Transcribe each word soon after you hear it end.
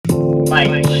Mic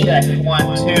check,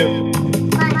 1, 2.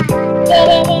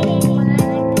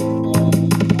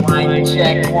 Mic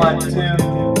check, 1, 2.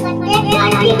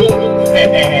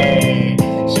 Hey,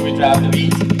 should we drop the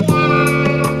beat?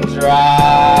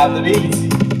 Drop the beat.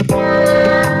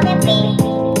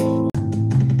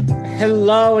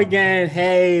 Hello again.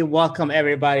 Hey, welcome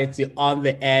everybody to On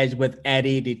the Edge with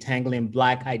Eddie, Detangling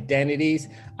Black Identities.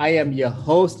 I am your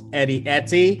host, Eddie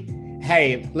Etty.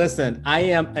 Hey, listen, I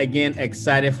am again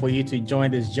excited for you to join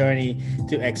this journey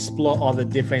to explore all the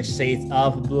different shades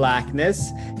of Blackness,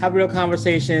 have real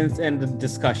conversations and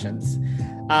discussions.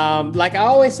 Like I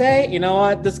always say, you know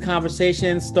what? This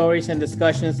conversation, stories, and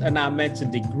discussions are not meant to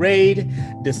degrade,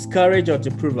 discourage, or to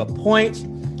prove a point.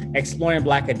 Exploring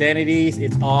Black identities,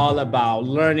 it's all about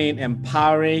learning,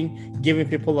 empowering, giving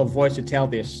people a voice to tell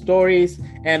their stories,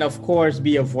 and of course,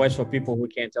 be a voice for people who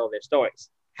can't tell their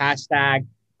stories. Hashtag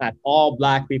not all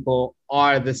Black people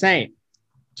are the same.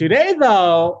 Today,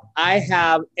 though, I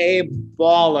have a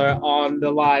baller on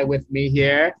the line with me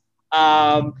here.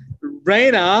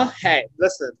 Raina, hey,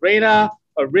 listen, Raina,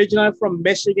 originally from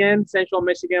Michigan, Central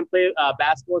Michigan, played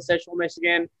basketball in Central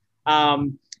Michigan.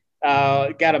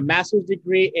 Got a master's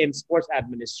degree in sports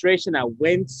administration at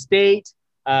Wayne State.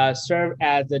 Served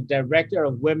as the director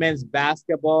of women's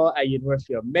basketball at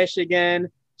University of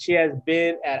Michigan. She has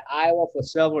been at Iowa for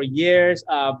several years,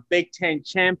 Big Ten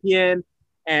champion.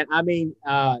 And I mean,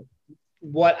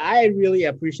 what I really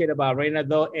appreciate about Raina,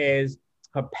 though, is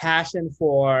her passion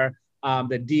for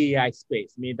the DEI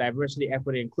space. I mean, diversity,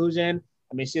 equity, inclusion.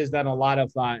 I mean, she has done a lot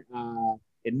of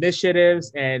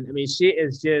initiatives. And I mean, she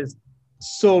is just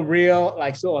so real,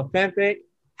 like so authentic.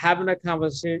 Having a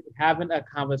conversation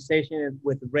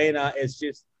with Raina is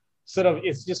just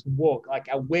it's just woke, like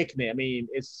awakening. I mean,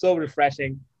 it's so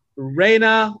refreshing.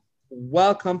 Raina,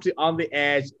 welcome to On the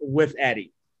Edge with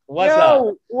Eddie. What's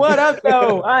up? What up,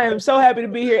 though? I am so happy to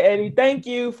be here, Eddie. Thank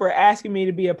you for asking me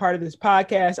to be a part of this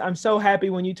podcast. I'm so happy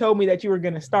when you told me that you were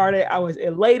going to start it. I was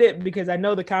elated because I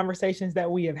know the conversations that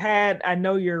we have had. I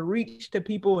know your reach to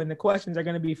people and the questions are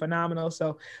going to be phenomenal.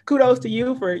 So kudos to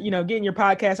you for, getting your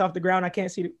podcast off the ground. I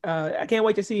can't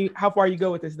wait to see how far you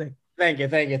go with this thing. Thank you.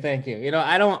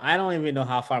 I don't even know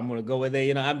how far I'm going to go with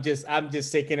it. I'm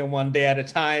just taking it one day at a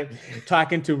time,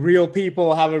 talking to real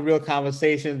people, having real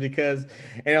conversations because,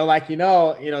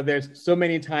 there's so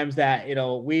many times that,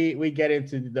 we get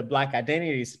into the Black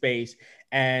identity space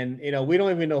and, we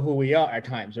don't even know who we are at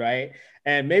times. Right.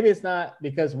 And maybe it's not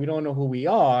because we don't know who we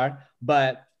are,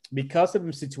 but because of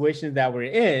the situations that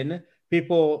we're in,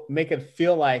 people make it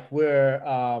feel like we're,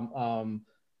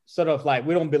 sort of like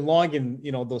we don't belong in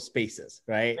those spaces,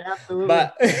 right? Absolutely.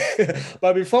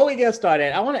 But before we get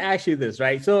started, I want to ask you this,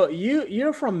 right? So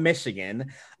you're from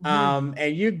Michigan,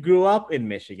 and you grew up in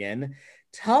Michigan.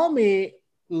 Tell me a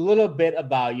little bit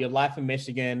about your life in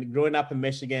Michigan, growing up in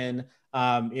Michigan.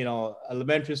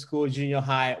 Elementary school, junior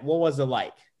high. What was it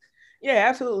like? Yeah,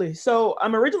 absolutely. So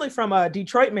I'm originally from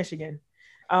Detroit, Michigan.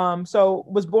 So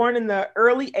was born in the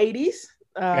early '80s.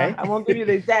 Okay. I won't give you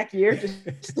the exact year.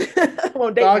 I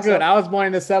won't date myself. Good. I was born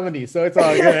in the 70s, so it's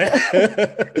all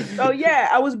good. So yeah,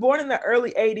 I was born in the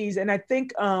early 80s. And I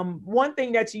think one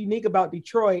thing that's unique about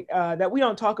Detroit that we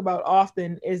don't talk about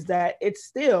often is that it's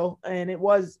still, and it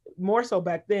was more so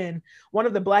back then, one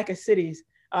of the blackest cities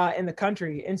in the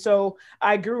country. And so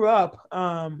I grew up,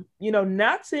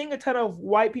 not seeing a ton of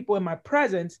white people in my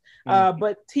presence,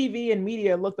 but TV and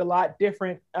media looked a lot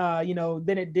different,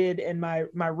 than it did in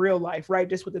my real life, right?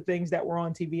 Just with the things that were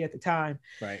on TV at the time.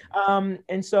 Right.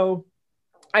 And so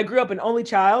I grew up an only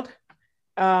child.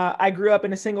 I grew up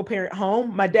in a single parent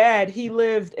home. My dad, he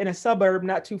lived in a suburb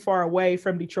not too far away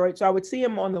from Detroit. So I would see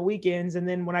him on the weekends. And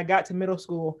then when I got to middle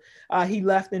school, he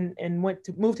left and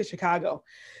moved to Chicago.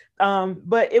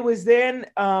 But it was then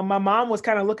my mom was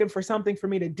kind of looking for something for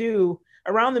me to do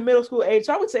around the middle school age.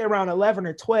 So I would say around 11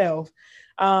 or 12,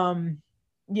 and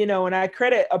I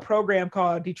credit a program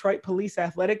called Detroit Police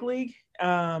Athletic League.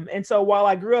 And so while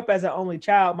I grew up as an only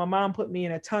child, my mom put me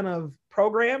in a ton of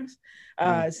programs.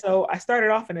 So I started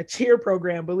off in a cheer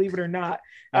program, believe it or not.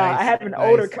 I have an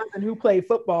older cousin who played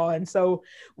football. And so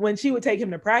when she would take him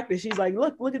to practice, she's like,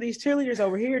 look at these cheerleaders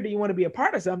over here. Do you want to be a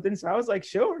part of something? So I was like,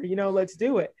 sure, let's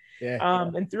do it. Yeah.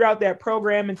 And throughout that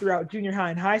program and throughout junior high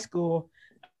and high school,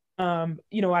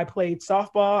 I played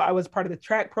softball. I was part of the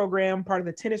track program, part of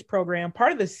the tennis program,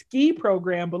 part of the ski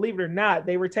program. Believe it or not,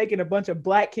 they were taking a bunch of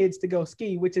black kids to go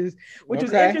ski, which was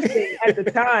interesting at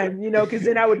the time, because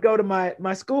then I would go to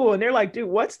my school and they're like, dude,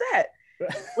 what's that?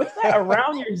 what's that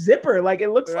around your zipper? Like, it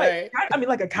looks right. like, I mean,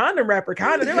 like a condom wrapper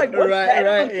kind of. They're like, what's Right, that?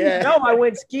 right, Like, yeah. no, I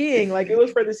went skiing. Like, it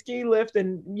was for the ski lift.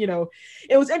 And,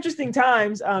 it was interesting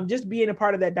times, just being a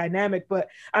part of that dynamic. But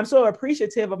I'm so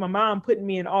appreciative of my mom putting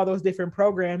me in all those different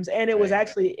programs. And it was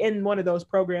actually in one of those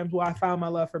programs where I found my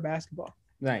love for basketball.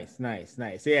 Nice.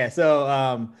 Yeah.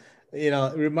 So,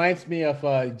 it reminds me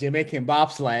of Jamaican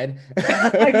bobsled.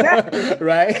 Exactly.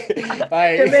 Right?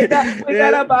 We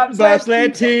got a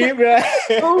bobsled team, right?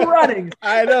 Who running?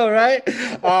 I know, right?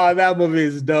 Oh, that movie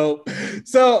is dope.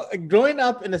 So, growing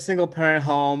up in a single parent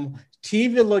home,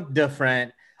 TV looked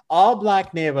different, all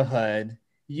Black neighborhood.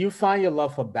 You find your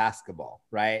love for basketball,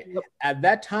 right? Yep. At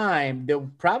that time, there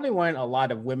probably weren't a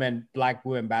lot of Black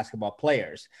women basketball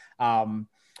players.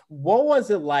 What was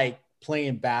it like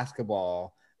playing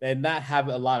basketball and not have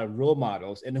a lot of role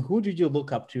models? And who did you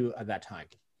look up to at that time?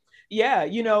 Yeah,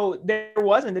 there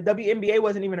wasn't. The WNBA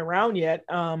wasn't even around yet.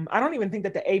 I don't even think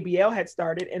that the ABL had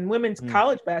started, and women's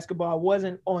college basketball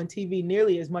wasn't on TV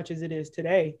nearly as much as it is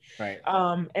today. Right.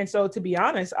 And so, to be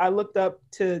honest, I looked up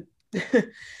to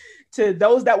to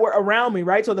those that were around me,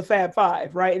 right? So the Fab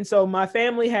Five, right? And so my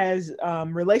family has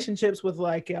relationships with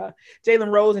like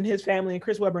Jalen Rose and his family and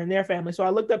Chris Webber and their family. So I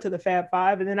looked up to the Fab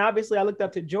Five. And then obviously I looked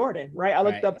up to Jordan, right? I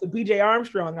looked up to BJ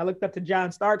Armstrong. I looked up to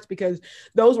John Starks because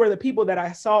those were the people that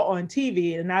I saw on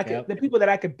TV and the people that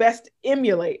I could best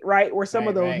emulate, right? Were some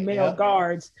of those male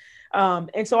guards.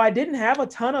 And so I didn't have a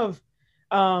ton of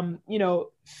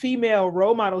female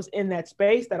role models in that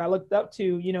space that I looked up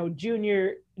to,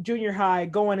 junior high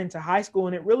going into high school.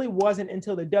 And it really wasn't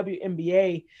until the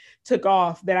WNBA took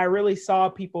off that I really saw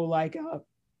people like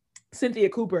Cynthia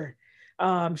Cooper,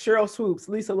 Cheryl Swoops,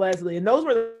 Lisa Leslie. And those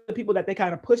were the people that they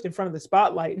kind of pushed in front of the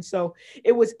spotlight. And so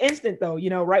it was instant though,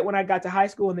 right when I got to high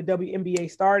school and the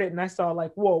WNBA started and I saw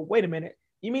like, whoa, wait a minute.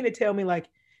 You mean to tell me like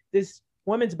this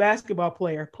women's basketball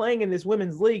player playing in this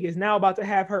women's league is now about to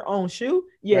have her own shoe?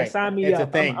 Yeah, sign me up. It's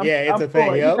a thing. It's a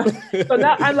thing. Yep. So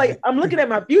now I'm looking at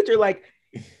my future like,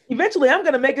 eventually I'm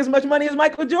going to make as much money as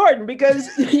Michael Jordan because,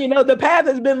 the path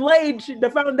has been laid. The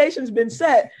foundation's been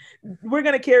set. We're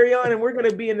going to carry on and we're going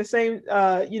to be in the same,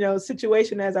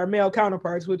 situation as our male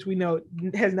counterparts, which we know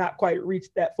has not quite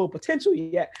reached that full potential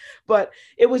yet. But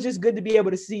it was just good to be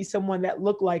able to see someone that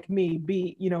looked like me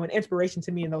be, an inspiration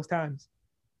to me in those times.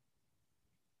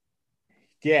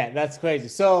 Yeah, that's crazy.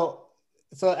 So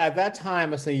at that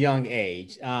time, as a young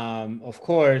age, of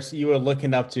course, you were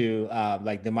looking up to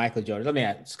like the Michael Jordan. I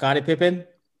mean, Scottie Pippen.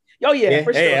 Oh yeah,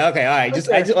 for sure. Yeah, okay, all right.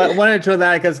 I just wanted to throw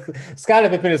that because Scottie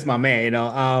Pippen is my man.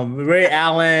 Ray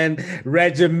Allen,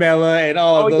 Reggie Miller, and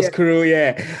all of those crew.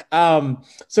 Yeah.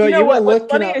 So you were looking.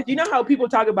 What's funny is how people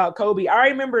talk about Kobe. I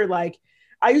remember like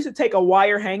I used to take a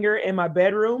wire hanger in my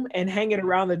bedroom and hang it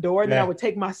around the door. And then I would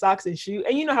take my socks and shoot.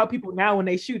 And you know how people now, when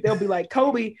they shoot, they'll be like,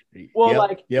 Kobe. Well,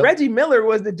 Reggie Miller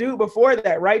was the dude before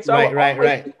that, right? So I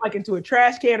would like into a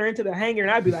trash can or into the hanger, and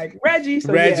I'd be like, Reggie.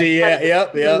 So yeah.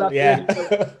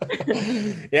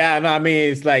 Yeah, no, I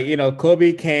mean, it's like,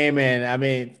 Kobe came and I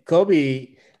mean,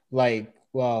 Kobe, Kobe's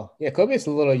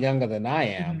a little younger than I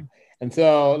am. Mm-hmm. And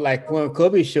so, like, when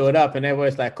Kobe showed up and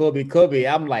everyone's like, Kobe,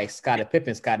 I'm like, Scottie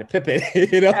Pippen.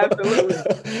 Absolutely.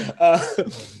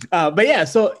 But yeah,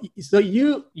 so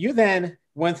you then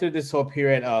went through this whole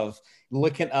period of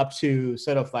looking up to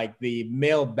sort of like the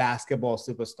male basketball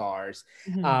superstars.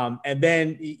 Mm-hmm. And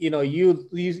then,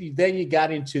 you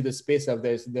got into the space of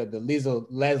the Lisa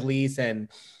Leslie's and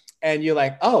you're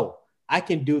like, oh, I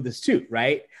can do this too,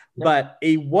 right? Yep. But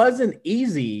it wasn't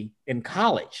easy in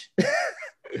college.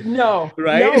 No,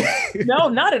 right? No,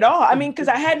 not at all. I mean, because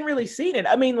I hadn't really seen it.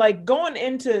 I mean, like going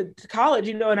into college,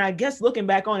 and I guess looking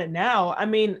back on it now, I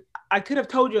mean, I could have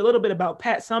told you a little bit about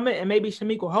Pat Summitt and maybe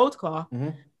Shamiko Holtzclaw,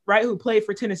 mm-hmm. right, who played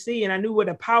for Tennessee, and I knew what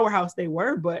a powerhouse they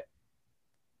were, but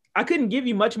I couldn't give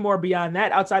you much more beyond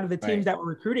that outside of the teams that were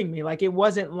recruiting me. Like, it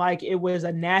wasn't like it was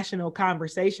a national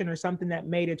conversation or something that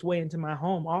made its way into my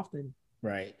home often.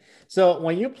 Right. So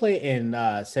when you play in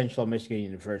Central Michigan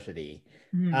University,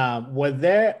 mm-hmm. Were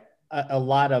there a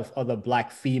lot of other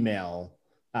Black female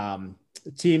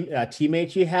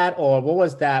teammates you had, or what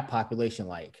was that population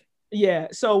like? Yeah.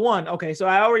 So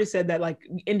I already said that, like,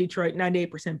 in Detroit,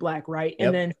 98% Black, right? Yep.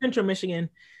 And then Central Michigan,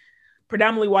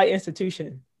 predominantly white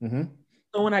institution. Mm-hmm.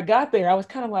 So when I got there, I was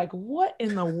kind of like, what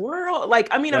in the world? Like,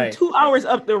 I mean, I'm 2 hours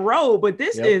up the road, but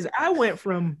this I went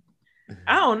from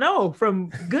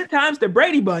Good Times to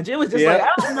Brady Bunch. It was just like,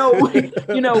 I don't know, what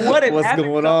what's happened.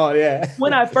 Going on. Yeah.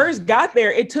 When I first got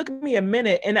there, it took me a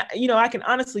minute. And, I can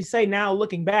honestly say now,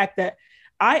 looking back, that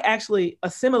I actually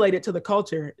assimilated to the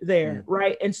culture there.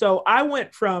 Right. And so I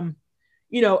went from,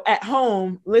 at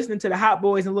home listening to the Hot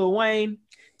Boys and Lil Wayne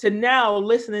to now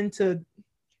listening to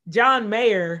John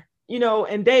Mayer, you know,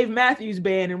 and Dave Matthews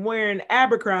Band and wearing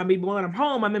Abercrombie. But when I'm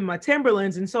home, I'm in my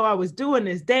Timberlands. And so I was doing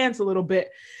this dance a little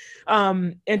bit.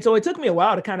 And so it took me a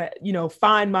while to kind of, you know,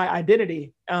 find my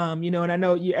identity, you know, and I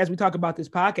know as we talk about this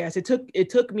podcast, it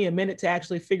took me a minute to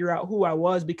actually figure out who I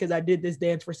was because I did this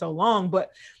dance for so long.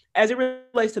 But as it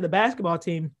relates to the basketball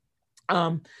team,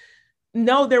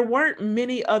 no, there weren't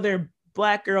many other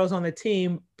Black girls on the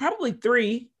team, probably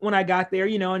 3 when I got there,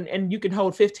 you know, and you can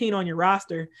hold 15 on your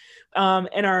roster.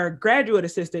 And our graduate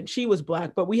assistant, she was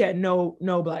Black, but we had no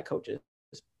Black coaches.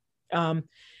 And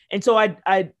so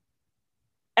I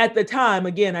at the time,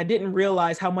 again, I didn't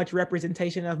realize how much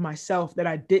representation of myself that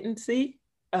I didn't see.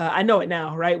 I know it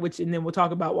now, right? And then we'll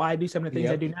talk about why I do some of the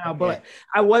things I do now, but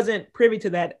I wasn't privy to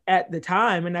that at the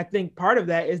time. And I think part of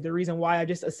that is the reason why I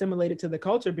just assimilated to the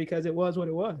culture, because it was what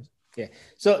it was. Yeah.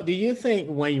 So do you think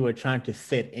when you were trying to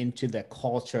fit into the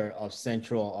culture of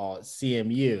Central or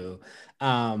CMU,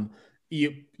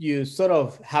 you sort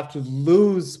of have to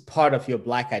lose part of your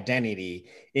Black identity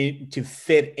to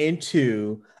fit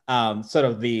into sort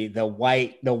of the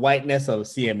whiteness of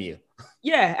CMU?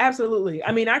 Yeah, absolutely.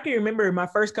 I mean, I can remember my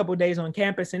first couple of days on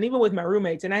campus, and even with my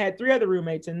roommates, and I had 3 other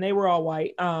roommates, and they were all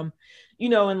white. You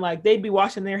know, and like they'd be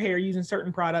washing their hair using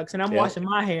certain products, and I'm washing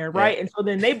my hair, right? And so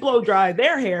then they blow dry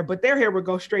their hair, but their hair would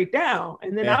go straight down,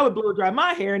 and then I would blow dry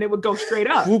my hair, and it would go straight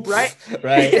up, right?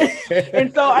 Right.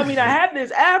 And so, I mean, I have this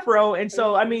afro, and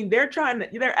so, I mean, they're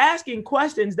asking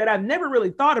questions that I've never really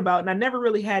thought about, and I never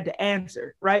really had to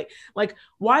answer, right? Like,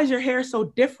 why is your hair so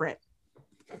different?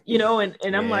 You know, and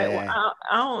I'm like, well,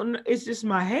 I don't, it's just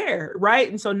my hair, right?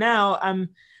 And so now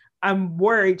I'm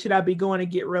worried, should I be going to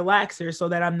get relaxers so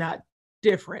that I'm not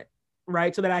different,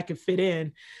 right? So that I can fit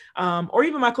in. Or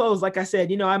even my clothes, like I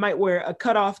said, you know, I might wear a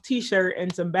cutoff t-shirt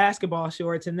and some basketball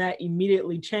shorts, and that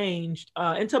immediately changed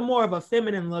into more of a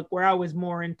feminine look where I was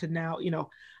more into now, you know,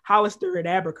 Hollister and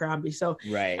Abercrombie. So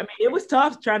I mean, it was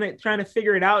tough trying to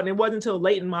figure it out. And it wasn't until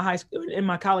late in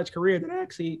my college career that I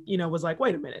actually, you know, was like,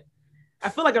 wait a minute, I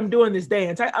feel like I'm doing this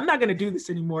dance. I'm not going to do this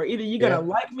anymore. Either you're going to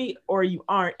like me or you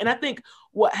aren't. And I think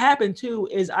what happened too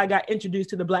is I got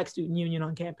introduced to the Black Student Union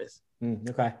on campus.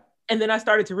 Okay. And then I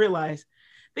started to realize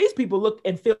these people look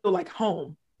and feel like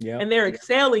home. And they're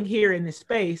excelling here in this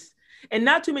space. And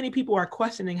not too many people are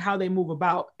questioning how they move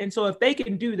about. And so if they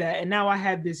can do that, and now I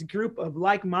have this group of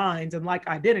like minds and like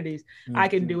identities, I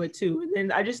can do it too. And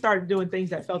then I just started doing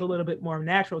things that felt a little bit more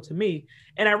natural to me.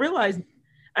 And I realized,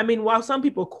 I mean, while some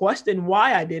people question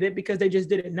why I did it because they just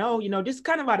didn't know, you know, just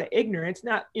kind of out of ignorance,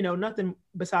 not, you know, nothing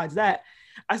besides that,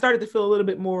 I started to feel a little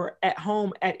bit more at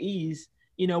home, at ease,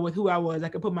 you know, with who I was. I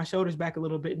could put my shoulders back a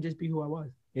little bit and just be who I was.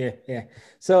 Yeah.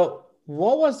 So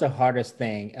what was the hardest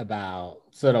thing about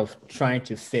sort of trying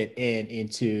to fit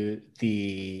into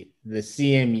the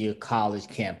CMU college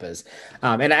campus?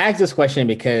 And I asked this question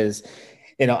because,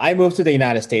 you know, I moved to the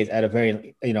United States at a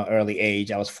very, you know, early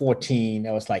age. I was 14.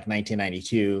 That was like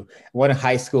 1992. Went to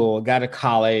high school, got to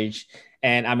college,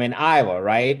 and I'm in Iowa,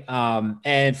 right?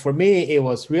 And for me, it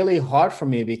was really hard for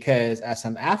me because as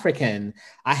an African,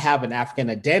 I have an African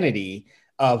identity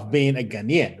of being a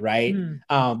Ghanaian, right?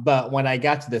 But when I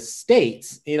got to the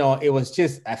States, you know, it was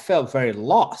just, I felt very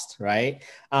lost, right?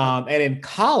 And in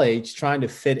college, trying to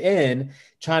fit in,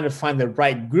 trying to find the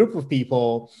right group of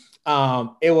people,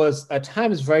 it was at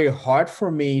times very hard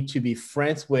for me to be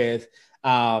friends with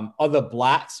other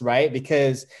Blacks, right?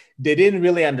 Because they didn't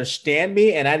really understand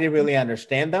me and I didn't really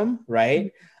understand them,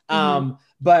 right?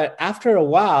 But after a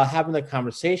while, having the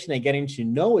conversation and getting to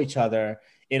know each other,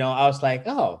 you know, I was like,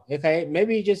 oh, okay,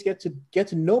 maybe you just get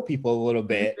to know people a little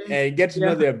bit and get to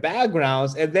know their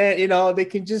backgrounds, and then, you know,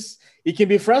 you can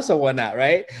be friends or whatnot,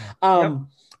 right?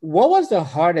 What was the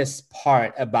hardest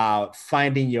part about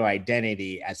finding your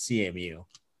identity at CMU?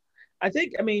 I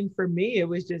think, I mean, for me, it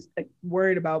was just like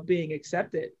worried about being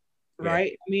accepted,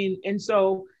 right? I mean, and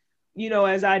so, you know,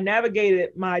 as I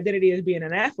navigated my identity as being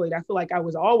an athlete, I feel like I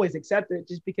was always accepted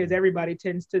just because everybody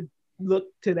tends to look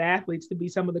to the athletes to be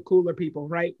some of the cooler people,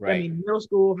 right? I mean, middle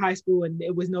school, high school, and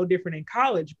it was no different in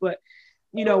college. But,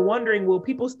 you know, wondering, will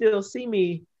people still see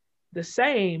me the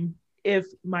same if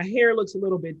my hair looks a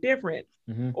little bit different?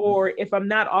 Or if I'm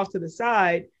not off to the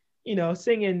side, you know,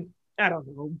 singing, I don't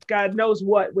know, God knows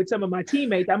what with some of my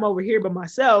teammates. I'm over here by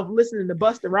myself listening to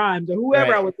Busta Rhymes or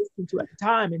whoever I was listening to at the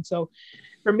time. And so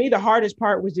for me, the hardest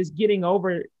part was just getting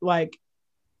over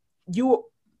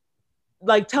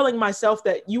telling myself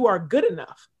that you are good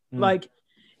enough. Like,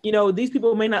 you know, these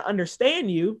people may not understand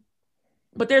you,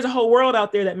 but there's a whole world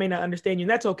out there that may not understand you.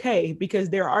 And that's okay, because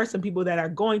there are some people that are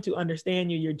going to understand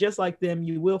you. You're just like them.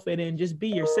 You will fit in. Just be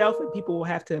yourself, and people will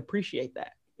have to appreciate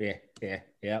that.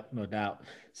 Yeah, no doubt.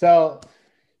 So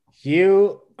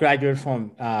you graduated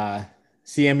from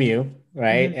CMU,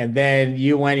 right? Mhm. And then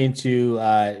you went into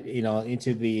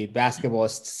into the basketball,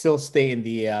 still stay in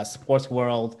the sports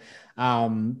world,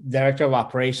 director of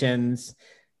operations,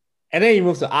 and then you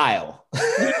moved to Iowa.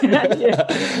 Yeah,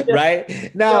 yeah,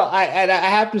 Right now, yeah. I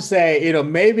have to say,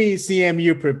 maybe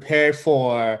CMU prepared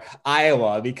for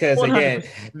Iowa because again,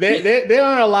 100%. there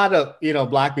are a lot of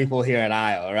black people here in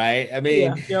Iowa, right? I Yeah,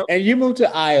 mean, yep. and you moved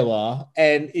to Iowa,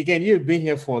 and again, you've been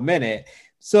here for a minute,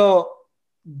 so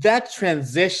that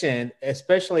transition,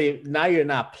 especially now you're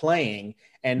not playing,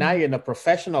 and now Mhm. you're in the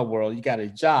professional world, you got a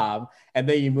job, and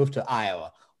then you move to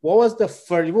Iowa. What was the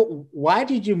first? Why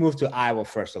did you move to Iowa,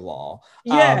 first of all?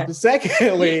 Yeah.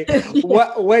 Secondly,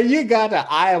 Yeah. when you got to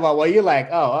Iowa, were you like,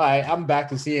 oh, all right, I'm back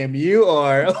to CMU,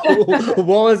 or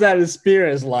what was that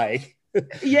experience like?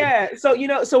 Yeah. So,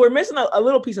 so we're missing a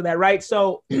little piece of that, right?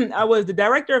 So I was the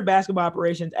director of basketball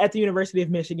operations at the University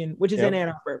of Michigan, which is in Yep. Ann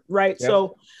Arbor, right? Yep.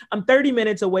 So I'm 30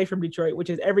 minutes away from Detroit,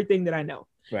 which is everything that I know,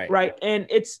 Right. right? And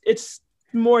it's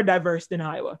more diverse than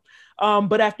Iowa.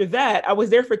 But after that, I was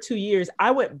there for 2 years.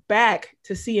 I went back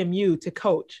to CMU to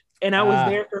coach, and I was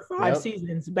there for 5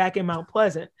 seasons back in Mount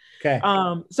Pleasant. Okay.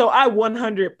 So I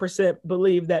 100%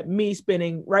 believe that me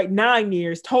spending 9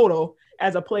 years total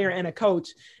as a player and a coach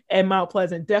at Mount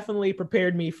Pleasant definitely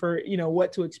prepared me for,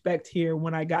 what to expect here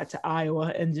when I got to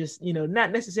Iowa, and just,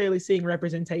 not necessarily seeing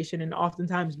representation and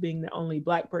oftentimes being the only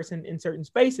Black person in certain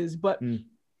spaces. But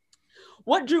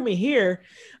what drew me here?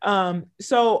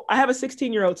 So I have a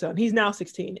 16-year-old son. He's now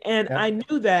 16. And Yep. I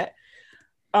knew that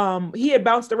he had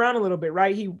bounced around a little bit,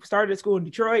 right? He started at school in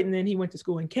Detroit, and then he went to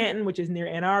school in Canton, which is near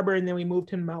Ann Arbor. And then we moved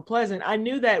him to Mount Pleasant. I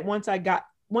knew that once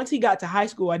he got to high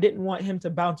school, I didn't want him to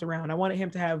bounce around. I wanted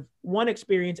him to have one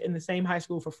experience in the same high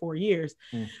school for 4 years.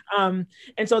 And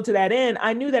so to that end,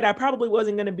 I knew that I probably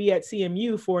wasn't going to be at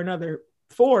CMU for another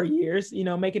 4 years,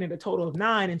 making it a total of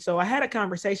 9. And so I had a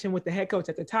conversation with the head coach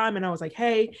at the time, and I was like,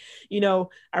 hey,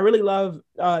 I really love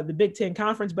the Big Ten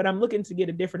Conference, but I'm looking to get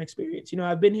a different experience.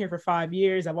 I've been here for 5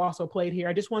 years. I've also played here.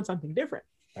 I just want something different.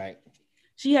 Right.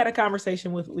 She had a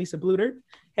conversation with Lisa Bluter,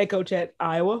 head coach at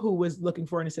Iowa, who was looking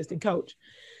for an assistant coach.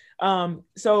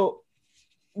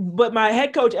 But my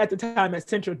head coach at the time at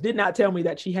Central did not tell me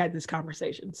that she had this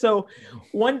conversation. So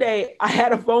one day I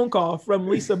had a phone call from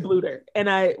Lisa Bluter, and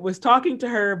I was talking to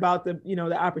her about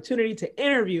the opportunity to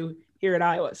interview here at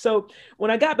Iowa. So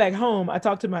when I got back home, I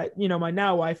talked to my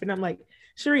now wife, and I'm like,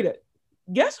 Sharita,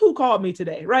 guess who called me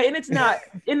today? Right. And it's not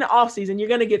in the off season. You're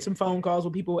going to get some phone calls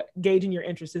with people gauging your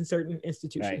interest in certain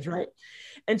institutions. Right.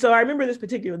 And so I remember this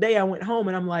particular day I went home,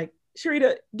 and I'm like,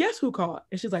 Sharita, guess who called?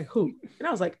 And she's like, who? And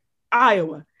I was like,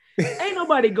 Iowa. Ain't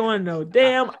nobody going no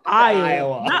damn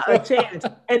Iowa. Not a chance.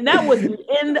 And that was the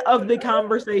end of the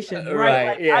conversation.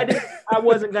 Right. I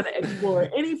wasn't going to explore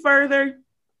any further.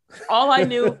 All I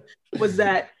knew was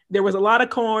that there was a lot of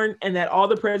corn, and that all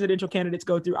the presidential candidates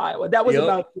go through Iowa. That was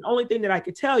about the only thing that I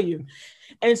could tell you.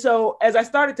 And so as I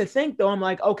started to think, though, I'm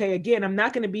like, okay, again, I'm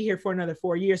not going to be here for another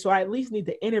 4 years. So I at least need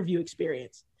the interview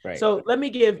experience. Right. So let me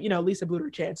give, Lisa Bluter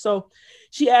a chance. So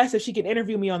she asked if she could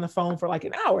interview me on the phone for like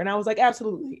an hour. And I was like,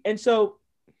 absolutely. And so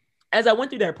as I went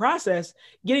through that process,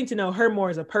 getting to know her more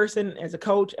as a person, as a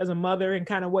coach, as a mother, and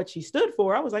kind of what she stood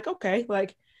for, I was like, okay,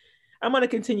 like I'm going to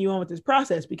continue on with this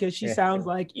process, because she sounds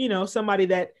like, somebody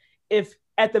that, if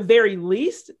at the very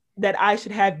least, that I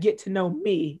should get to know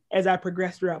me as I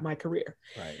progress throughout my career.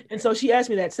 Right. And so she asked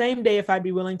me that same day if I'd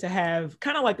be willing to have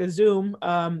kind of like a Zoom,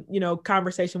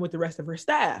 conversation with the rest of her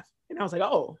staff. And I was like,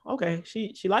 oh, okay.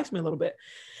 She likes me a little bit.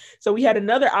 So we had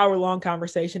another hour-long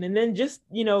conversation, and then just,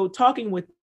 talking with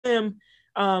them,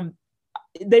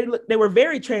 they were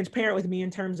very transparent with me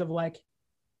in terms of like,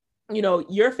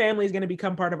 your family is going to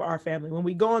become part of our family. When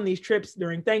we go on these trips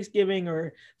during Thanksgiving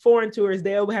or foreign tours,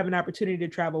 they'll have an opportunity to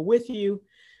travel with you.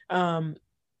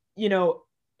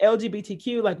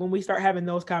 LGBTQ, like when we start having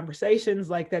those conversations,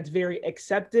 like that's very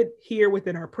accepted here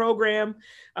within our program.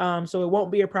 So it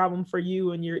won't be a problem for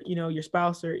you and your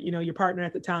spouse or, your partner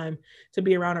at the time to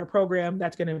be around our program.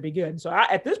 That's going to be good. So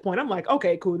at this point, I'm like,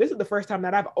 okay, cool. This is the first time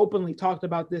that I've openly talked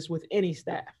about this with any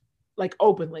staff. Like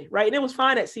openly, right? And it was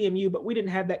fine at CMU, but we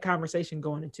didn't have that conversation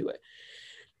going into it.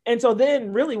 And so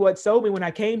then really what sold me when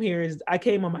I came here is I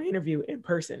came on my interview in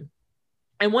person.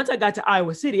 And once I got to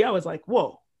Iowa City, I was like,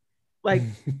 whoa. Like,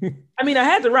 I mean, I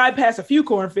had to ride past a few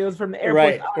cornfields from the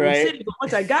airport to Iowa City, but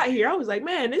once I got here, I was like,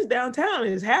 man, this downtown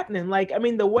is happening. Like, I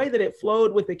mean, the way that it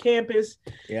flowed with the campus,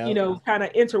 kind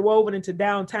of interwoven into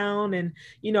downtown, and,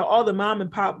 all the mom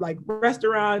and pop like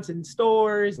restaurants and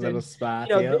stores and,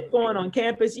 spots, going on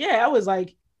campus. Yeah, I was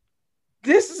like,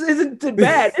 this isn't too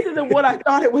bad. This isn't what I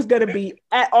thought it was going to be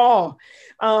at all.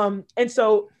 And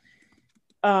so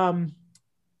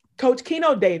Coach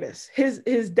Keno Davis,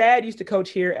 his dad used to coach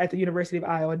here at the University of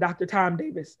Iowa, Dr. Tom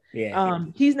Davis. Yeah.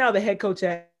 He's now the head coach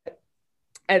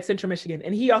at Central Michigan.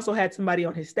 And he also had somebody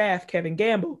on his staff, Kevin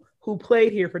Gamble, who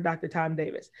played here for Dr. Tom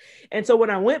Davis. And so when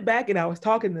I went back and I was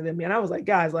talking to them, and I was like,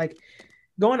 guys, like,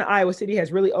 going to Iowa City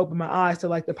has really opened my eyes to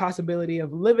like the possibility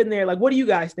of living there. Like, what do you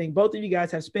guys think? Both of you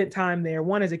guys have spent time there,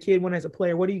 one as a kid, one as a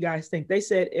player. What do you guys think? They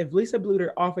said, if Lisa Bluder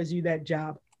offers you that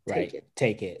job, take it.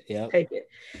 Take it. Yeah. Take it.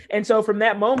 And so from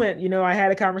that moment, you know, I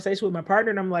had a conversation with my partner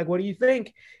and I'm like, what do you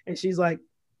think? And she's like,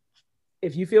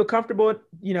 if you feel comfortable,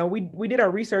 you know, we did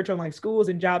our research on like schools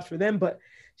and jobs for them, but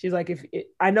she's like,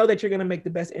 I know that you're going to make the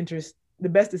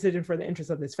best decision for the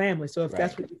interest of this family. So if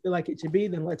that's what you feel like it should be,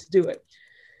 then let's do it.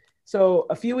 So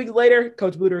a few weeks later,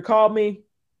 Coach Bluder called me.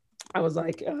 I was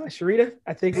like, Sharita,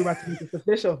 I think we're about to make this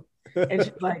official. And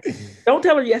she's like, don't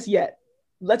tell her yes yet.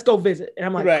 Let's go visit. And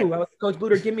I'm like, cool. I was like, Coach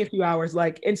Bluder, give me a few hours.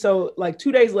 Like, and so like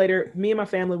 2 days later, me and my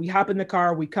family, we hop in the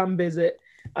car, we come visit.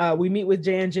 We meet with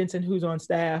Jan Jensen, who's on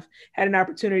staff, had an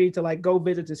opportunity to like go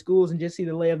visit the schools and just see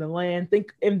the lay of the land,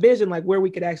 envision like where we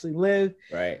could actually live.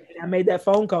 Right. And I made that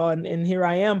phone call and here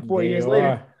I am 4 years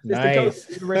later. Nice.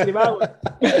 University of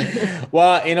Iowa.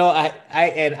 Well, you know,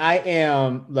 I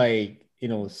am like, you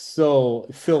know, so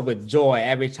filled with joy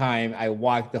every time I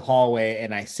walk the hallway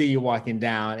and I see you walking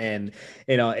down. And,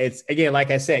 you know, it's, again,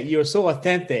 like I said, you're so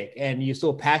authentic and you're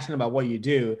so passionate about what you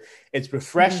do. It's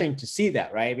refreshing to see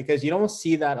that, right? Because you don't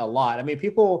see that a lot. I mean,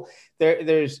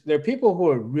 there are people who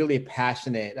are really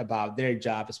passionate about their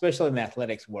job, especially in the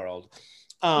athletics world.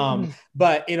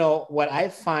 But, you know, what I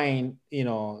find, you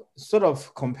know, sort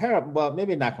of comparable, well,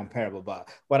 maybe not comparable, but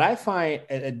what I find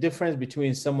a difference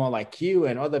between someone like you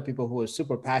and other people who are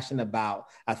super passionate about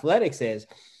athletics is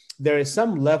there is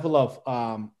some level of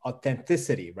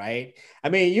authenticity, right? I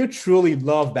mean, you truly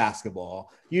love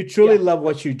basketball. You truly love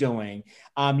what you're doing.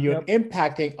 You're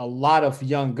impacting a lot of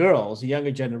young girls, younger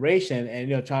generation, and,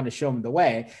 you know, trying to show them the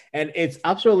way. And it's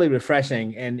absolutely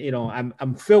refreshing. And, you know,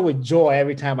 I'm filled with joy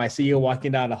every time I see you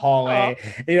walking down the hallway,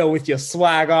 you know, with your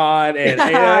swag on. And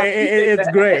you know,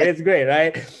 it's great. It's great,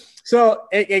 right? So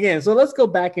again, so let's go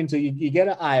back into you get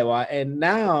to Iowa, and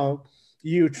now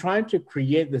you're trying to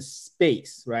create the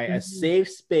space, right? A safe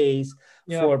space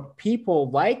for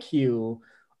people like you,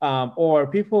 or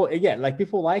people, again, like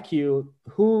people like you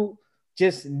who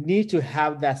just need to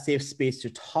have that safe space to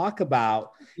talk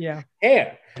about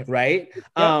hair, right?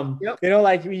 You know,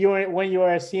 like when you were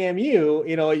at CMU,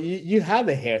 you know, you had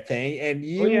the hair thing and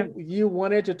you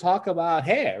wanted to talk about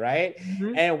hair, right?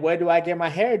 And where do I get my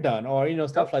hair done, or, you know,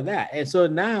 stuff like that. And so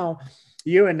now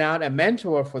you are now a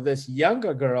mentor for this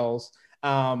younger girls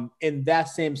in that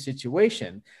same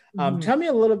situation. Tell me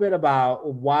a little bit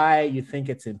about why you think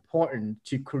it's important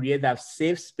to create that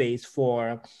safe space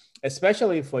for,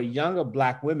 especially for younger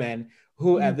Black women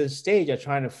who at this stage are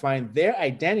trying to find their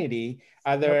identity,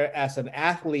 either as an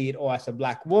athlete or as a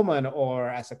Black woman or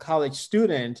as a college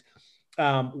student.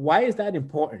 Why is that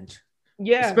important?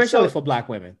 Yeah, especially for Black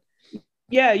women.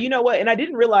 Yeah, you know what? And I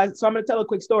didn't realize, so I'm going to tell a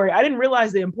quick story. I didn't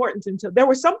realize the importance until there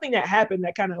was something that happened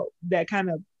that kind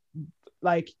of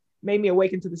like made me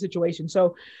awaken to the situation.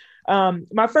 So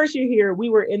my first year here, we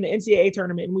were in the NCAA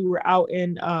tournament and we were out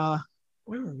in,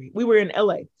 where were we? We were in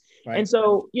LA. Right. And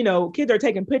so, you know, kids are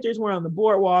taking pictures. We're on the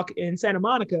boardwalk in Santa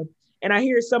Monica. And I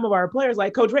hear some of our players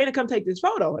like, Coach Reyna, come take this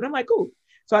photo. And I'm like, cool.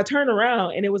 So I turn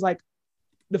around and it was like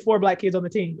the 4 Black kids on the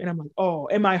team. And I'm like, oh,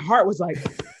 and my heart was like,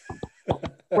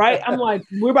 right. I'm like,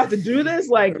 we're about to do this.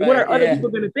 Like, what are other people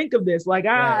going to think of this? Like,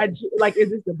 like, is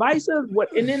this divisive?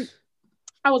 What? And then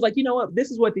I was like, you know what?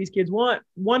 This is what these kids want.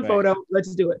 One photo.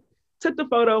 Let's do it. Took the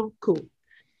photo. Cool.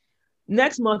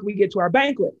 Next month, we get to our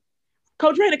banquet.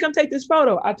 Coach Reyna, come take this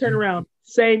photo. I turn around,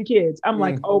 same kids. I'm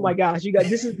like, oh my gosh, you guys,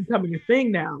 this is becoming a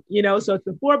thing now, you know? So it's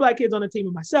the 4 Black kids on the team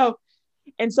and myself.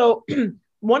 And so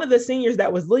one of the seniors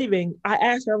that was leaving, I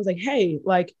asked her, I was like, hey,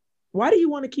 like, why do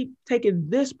you want to keep taking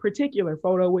this particular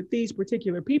photo with these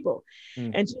particular people?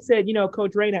 And she said, you know,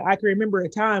 Coach Reyna, I can remember a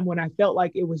time when I felt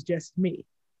like it was just me.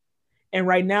 And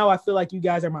right now I feel like you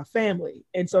guys are my family.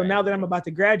 And so now that I'm about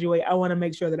to graduate, I want to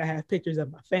make sure that I have pictures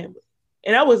of my family.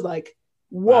 And I was like,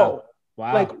 whoa.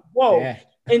 Wow. Like, whoa. Yeah.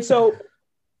 And so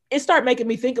it started making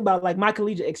me think about like my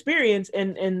collegiate experience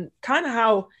and kind of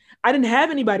how I didn't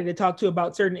have anybody to talk to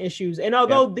about certain issues. And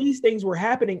although these things were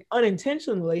happening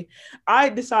unintentionally, I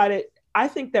decided, I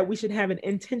think that we should have an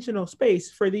intentional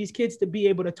space for these kids to be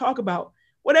able to talk about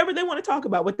whatever they want to talk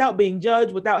about without being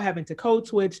judged, without having to code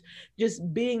switch,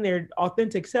 just being their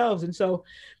authentic selves. And so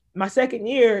my second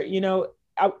year, you know,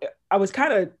 I was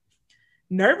kind of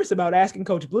nervous about asking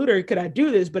Coach Bluder, could I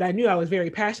do this? But I knew I was very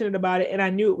passionate about it and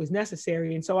I knew it was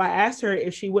necessary. And so I asked her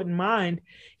if she wouldn't mind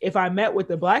if I met with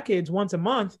the Black kids once a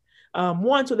month.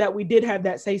 One, so that we did have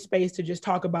that safe space to just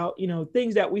talk about,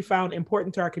 things that we found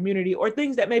important to our community or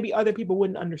things that maybe other people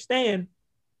wouldn't understand.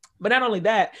 But not only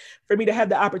that, for me to have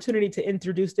the opportunity to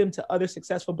introduce them to other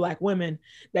successful Black women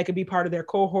that could be part of their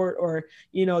cohort or,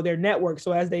 their network.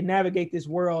 So as they navigate this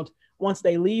world, once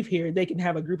they leave here, they can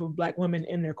have a group of Black women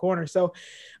in their corner. So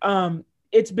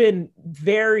it's been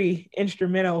very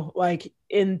instrumental, like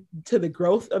into the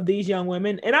growth of these young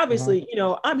women. And obviously,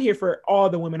 I'm here for all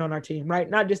the women on our team, right?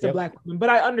 Not just the Black women, but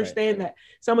I understand that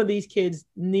some of these kids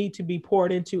need to be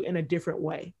poured into in a different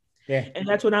way. Yeah. And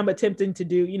that's what I'm attempting to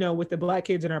do, with the Black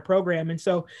kids in our program. And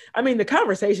so, I mean, the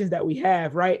conversations that we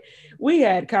have, right? We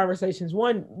had conversations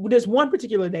this one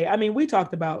particular day. I mean, we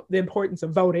talked about the importance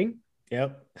of voting.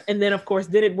 Yep. And then, of course,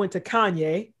 then it went to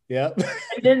Kanye. Yep.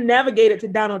 And then navigated to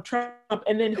Donald Trump.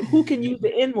 And then who can use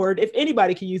the N-word, if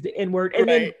anybody can use the N-word. And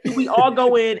then we all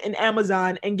go in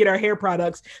Amazon and get our hair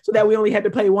products so that we only had to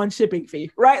pay one shipping fee,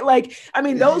 right? Like, I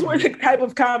mean, those were the type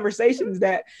of conversations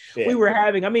that we were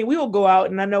having. I mean, we will go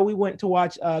out, and I know we went to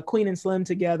watch Queen and Slim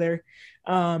together,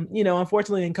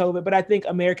 unfortunately in COVID, but I think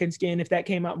American Skin, if that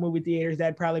came out in movie theaters,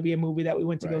 that'd probably be a movie that we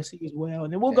went to go see as well.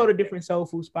 And then we'll go to different soul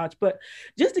food spots, but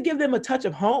just to give them a touch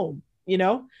of home,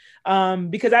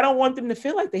 because I don't want them to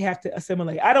feel like they have to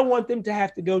assimilate. I don't want them to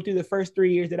have to go through the first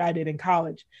 3 years that I did in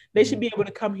college. They should be able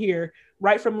to come here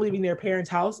right from leaving their parents'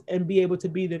 house and be able to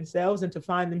be themselves and to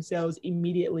find themselves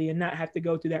immediately and not have to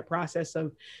go through that process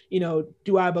of,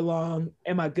 do I belong?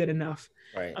 Am I good enough?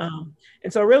 Right.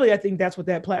 And so really, I think that's what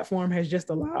that platform has just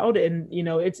allowed. And,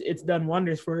 it's done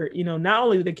wonders for, not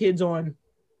only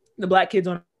the Black kids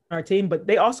on our team, but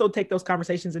they also take those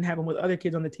conversations and have them with other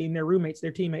kids on the team, their roommates,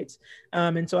 their teammates.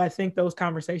 And so I think those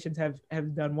conversations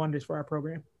have done wonders for our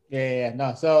program. Yeah.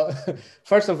 No. So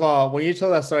first of all, when you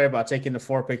told that story about taking the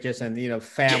 4 pictures and,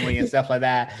 family and stuff like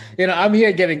that, I'm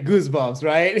here getting goosebumps,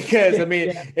 right? Because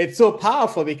it's so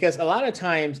powerful because a lot of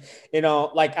times,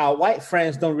 like our white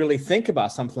friends don't really think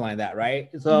about something like that. Right.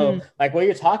 So like when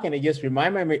you're talking, it just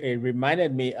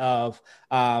reminded me of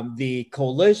the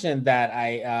coalition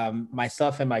that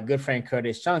myself and my good friend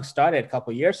Curtis Chung started a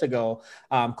couple of years ago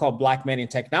called Black Men in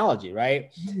Technology.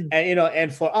 Right. And,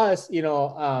 and for us,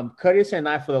 Curtis and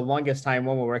I, for the longest time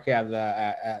when we were working at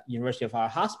the University of our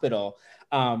hospital,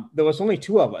 there was only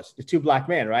 2 of us, the 2 Black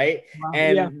men, right? Wow.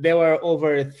 And there were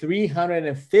over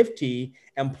 350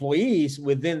 employees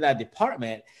within that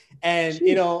department. And,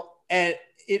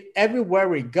 everywhere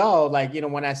we go, like,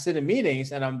 when I sit in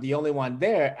meetings and I'm the only one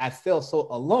there, I feel so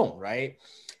alone, right?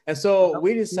 And so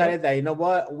we decided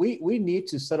that, we need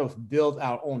to sort of build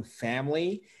our own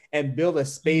family and build a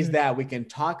space that we can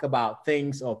talk about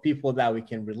things or people that we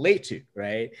can relate to,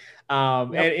 right?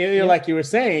 And like you were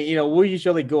saying, we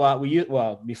usually go out.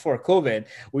 Before COVID,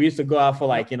 we used to go out for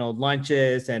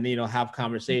lunches and have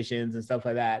conversations and stuff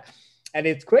like that. And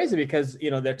it's crazy because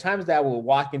there are times that we'll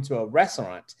walk into a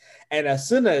restaurant, and as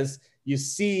soon as you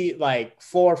see like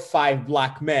 4 or 5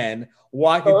 Black men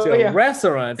walk into a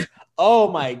restaurant, oh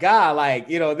my God,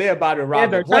 they're about to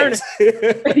rob the place.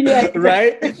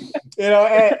 Right?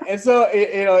 And so,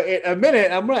 in a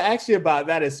minute, I'm going to ask you about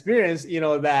that experience,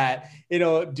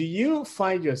 do you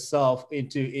find yourself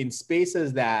in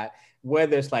spaces where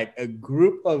there's like a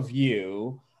group of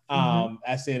you,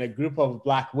 as in a group of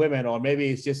Black women, or maybe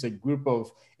it's just a group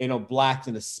of, Blacks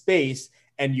in a space,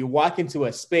 and you walk into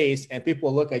a space and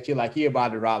people look at you like you're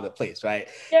about to rob the place, right?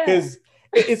 Because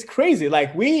it's crazy.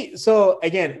 Like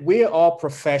we're all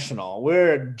professional.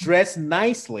 We're dressed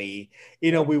nicely.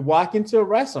 We walk into a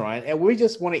restaurant and we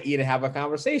just want to eat and have a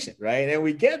conversation, right? And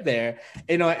we get there,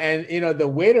 and the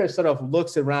waiter sort of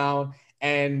looks around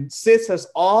and sits us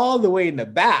all the way in the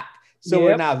back. So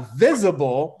we're not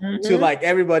visible to like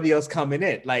everybody else coming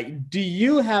in. Like, do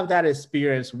you have that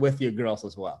experience with your girls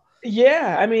as well?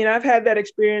 Yeah, I mean, I've had that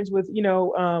experience with,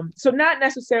 so not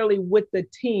necessarily with the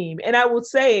team. And I will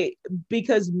say,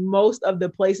 because most of the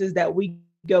places that we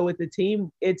go with the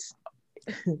team,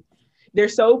 they're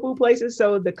soul food places.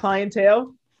 So the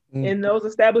clientele in those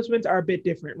establishments are a bit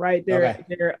different, right?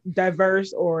 They're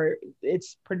diverse, or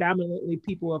it's predominantly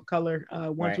people of color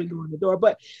once we go in the door.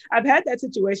 But I've had that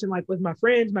situation like with my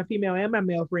friends, my female and my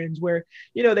male friends, where,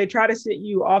 they try to sit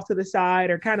you off to the side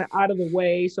or kind of out of the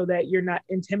way so that you're not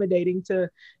intimidating to,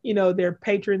 their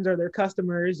patrons or their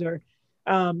customers. Or,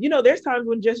 there's times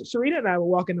when just Sharita and I will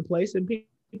walk into place and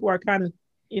people are kind of,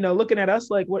 looking at us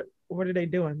like, what are they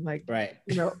doing? Like, like,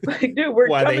 dude, we're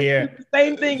coming to do the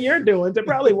same thing you're doing, to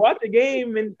probably watch a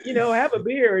game and, have a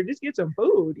beer or just get some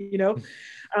food, and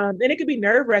it could be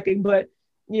nerve wracking, but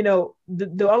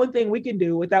the only thing we can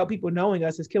do without people knowing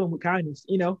us is kill them with kindness,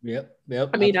 Yep. I mean,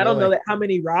 absolutely. I don't know that how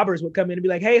many robbers would come in and be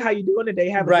like, hey, how you doing today?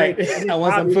 Have a right. great day. I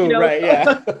want some food, right?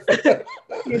 Yeah.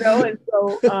 And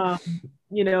so,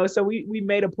 so we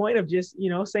made a point of just,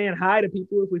 saying hi to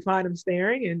people if we find them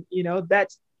staring, and,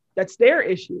 that's their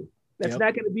issue. That's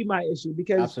not going to be my issue,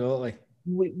 because absolutely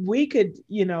we could,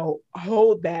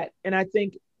 hold that. And I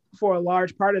think for a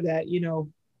large part of that,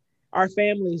 our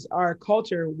families, our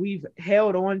culture, we've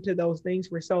held on to those things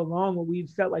for so long, where we've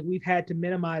felt like we've had to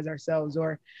minimize ourselves,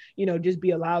 or, just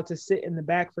be allowed to sit in the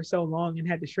back for so long and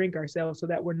had to shrink ourselves so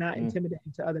that we're not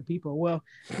intimidating to other people. Well,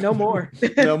 no more.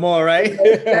 No more, right?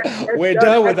 We're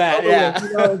done with that. Yeah.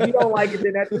 If you don't like it,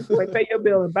 then at this point, pay your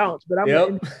bill and bounce. But I'm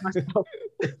going to myself.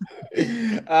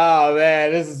 Oh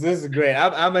man, this is great.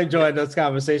 I'm enjoying this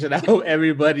conversation. I hope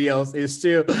everybody else is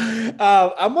too.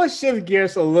 I'm gonna shift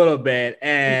gears a little bit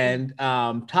and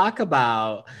talk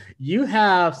about, you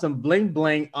have some bling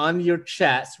bling on your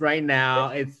chest right now.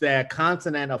 It's the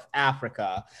continent of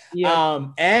Africa.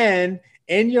 And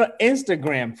in your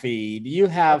Instagram feed, you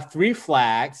have 3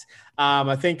 flags.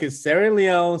 I think it's Sierra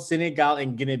Leone, Senegal,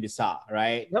 and Guinea-Bissau,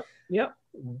 right? Yep.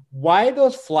 Why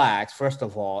those flags, first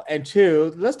of all? And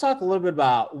 2, let's talk a little bit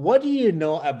about, what do you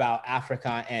know about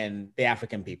Africa and the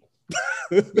African people?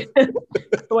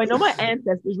 So I know my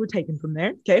ancestors were taken from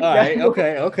there. Okay. All right.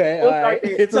 Okay. All right.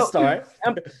 It's a start.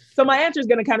 So my answer is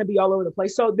going to kind of be all over the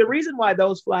place. So the reason why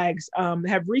those flags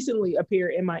have recently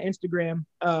appeared in my Instagram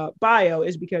bio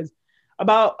is because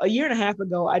about a year and a half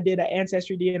ago, I did an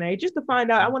ancestry DNA just to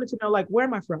find out. I wanted to know, like, where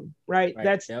am I from? Right.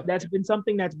 That's been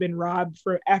something that's been robbed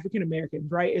for African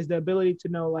Americans, right? Is the ability to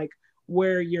know, like,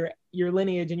 where your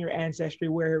lineage and your ancestry,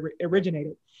 where it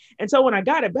originated. And so when I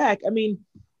got it back, I mean,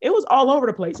 it was all over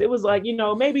the place. It was like,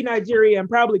 maybe Nigeria and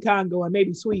probably Congo and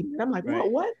maybe Sweden. And I'm like,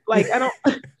 what? Like, I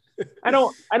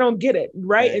don't get it.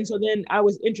 Right. And so then I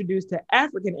was introduced to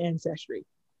African ancestry,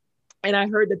 and I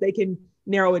heard that they can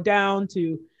narrow it down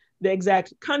to the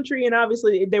exact country. And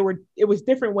obviously it was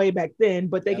different way back then,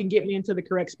 but they can get me into the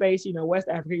correct space, West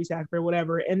Africa, East Africa,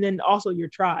 whatever. And then also your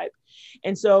tribe.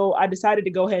 And so I decided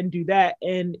to go ahead and do that.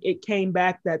 And it came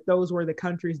back that those were the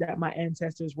countries that my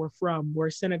ancestors were from, were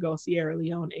Senegal, Sierra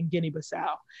Leone, and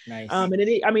Guinea-Bissau. Nice. And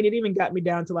it even got me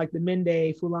down to like the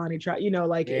Mende, Fulani tribe,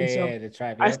 the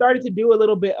tribe. I started to do a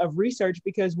little bit of research,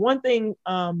 because one thing,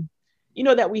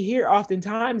 that we hear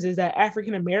oftentimes is that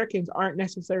African Americans aren't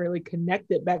necessarily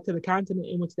connected back to the continent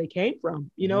in which they came from,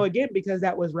 again, because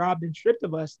that was robbed and stripped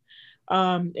of us.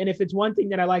 And if it's one thing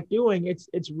that I like doing,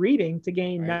 it's reading to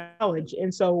gain knowledge.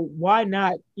 And so why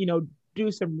not,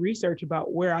 do some research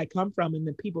about where I come from and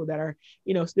the people that are,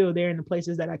 still there in the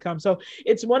places that I come. So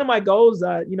it's one of my goals,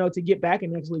 to get back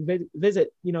and actually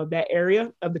visit, that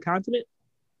area of the continent.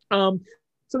 So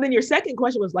then your second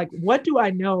question was like, what do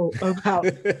I know about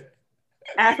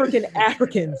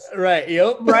Africans? Right.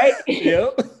 Yep. Right.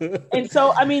 Yep. And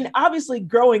so, I mean, obviously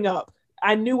growing up,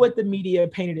 I knew what the media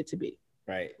painted it to be.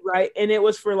 Right. And it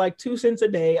was for like 2 cents a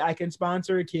day, I can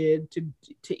sponsor a kid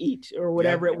to eat or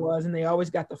whatever it was. And they always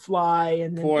got the fly,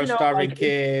 and then, poor starving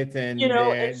kids, and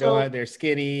they're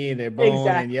skinny, they're bone.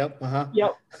 Exactly. And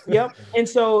Yep. And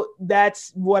so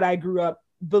that's what I grew up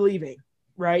believing.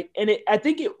 Right. And I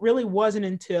think it really wasn't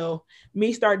until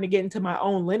me starting to get into my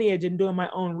own lineage and doing my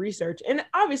own research. And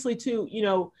obviously too,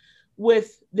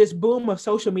 with this boom of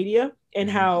social media and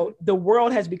how the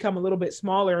world has become a little bit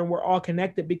smaller and we're all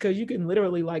connected, because you can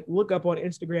literally like look up on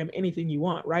Instagram anything you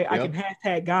want. Right. I can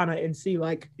hashtag Ghana and see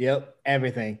like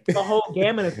everything, the whole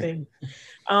gamut of things.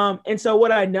 And so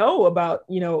what I know about,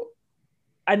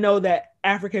 I know that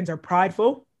Africans are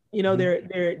prideful.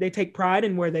 They take pride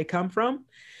in where they come from.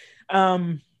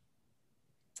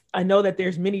 I know that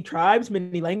there's many tribes,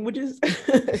 many languages,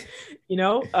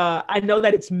 I know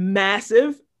that it's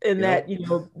massive, and that,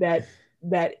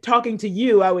 that talking to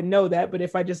you, I would know that, but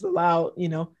if I just allow,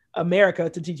 America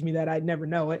to teach me that, I'd never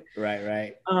know it.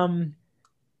 Right.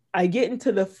 I get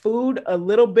into the food a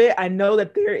little bit. I know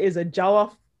that there is a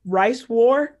jollof rice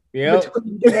war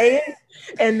between Ghanaians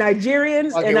and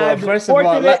Nigerians. Okay, well, first of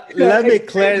all, let me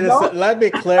clear this up. Let me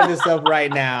clear this up right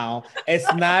now.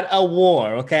 It's not a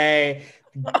war, okay?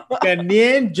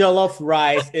 Ghanaian jollof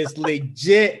rice is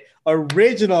legit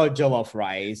original jollof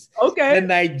rice. Okay. The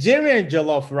Nigerian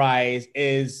jollof rice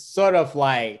is sort of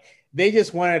like, they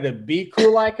just wanted to be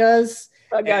cool like us.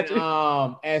 I got you.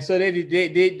 And so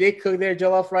they cook their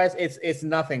jollof rice. It's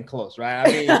nothing close, right?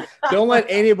 I mean, don't let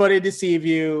anybody deceive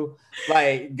you.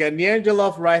 Like Ghanaian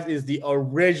jollof rice is the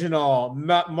original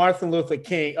Martin Luther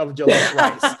King of jollof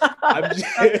rice.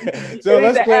 So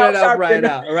let's clear it up right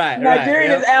now. Right,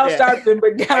 Nigerian right. is Al Sharpton,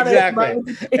 but Ghana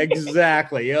exactly,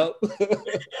 exactly. Yep.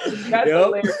 That's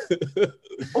hilarious.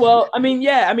 Well, I mean,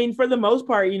 yeah, I mean, for the most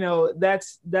part,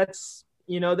 that's that's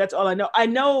all I know. I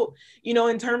know,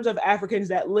 in terms of Africans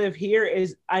that live here,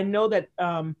 is I know that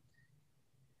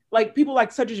like people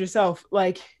like such as yourself,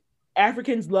 like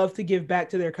Africans love to give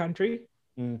back to their country,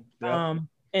 yep.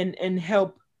 And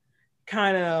help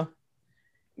kind of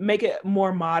make it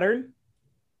more modern.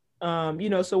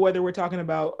 So whether we're talking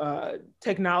about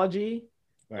technology,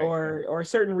 right, or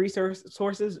certain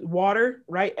sources, water,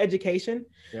 right, education.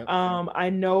 Yep. I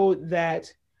know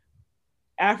that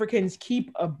Africans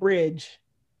keep a bridge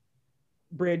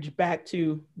back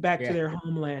to their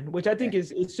homeland, which I think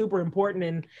is super important.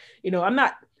 And I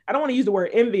don't want to use the word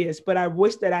envious, but I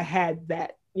wish that I had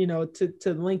that, to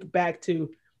link back to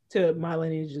my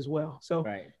lineage as well. So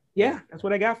that's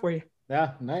what I got for you.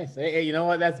 Yeah, nice. Hey, you know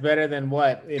what? That's better than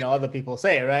what other people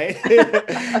say, right?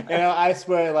 I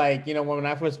swear, like, when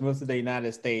I first moved to the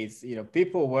United States,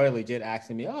 people were legit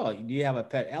asking me, "Oh, do you have a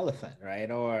pet elephant,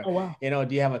 right?" Or, oh, wow.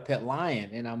 Do you have a pet lion?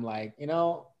 And I'm like,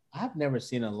 I've never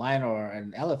seen a lion or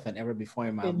an elephant ever before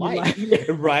in my life,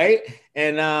 right?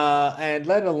 And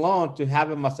let alone to have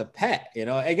them as a pet.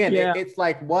 Again, it's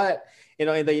like what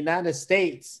in the United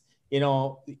States. You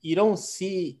don't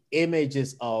see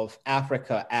images of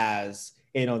Africa as,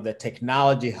 the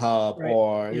technology hub, right,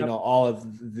 or, all of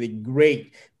the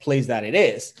great place that it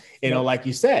is. Like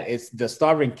you said, it's the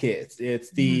starving kids.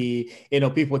 It's the,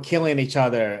 people killing each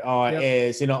other, or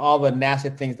is, all the nasty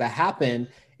things that happen,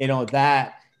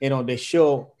 that, they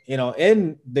show,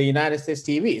 in the United States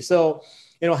TV. So,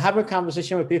 having a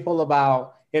conversation with people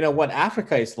about, what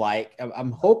Africa is like,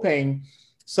 I'm hoping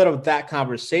sort of that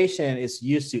conversation is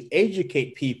used to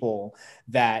educate people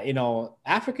that,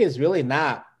 Africa is really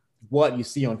not what you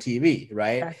see on TV,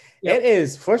 right? Yep. It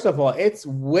is, first of all, it's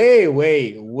way,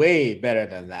 way, way better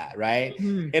than that, right?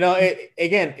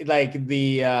 Again, like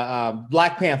the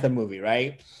Black Panther movie,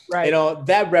 right? Right.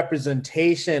 That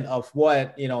representation of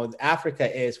what,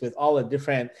 Africa is, with all the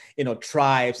different,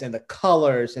 tribes and the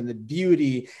colors and the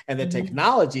beauty and the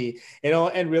technology,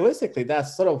 and realistically,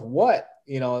 that's sort of what,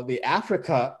 the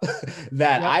Africa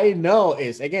that I know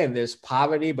is, again, there's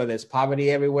poverty, but there's poverty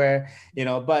everywhere,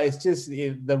 but it's just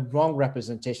the wrong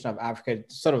representation of Africa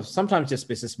sort of sometimes just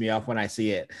pisses me off when I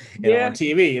see it, on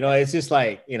TV, it's just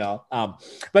like,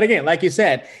 but again, like you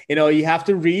said, you have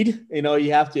to read,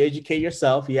 you have to educate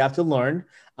yourself, you have to learn,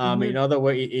 in other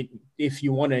words, if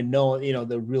you want to know,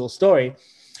 the real story.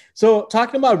 So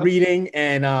talking about reading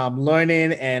and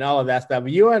learning and all of that stuff,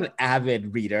 you're an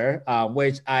avid reader,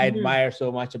 which I admire so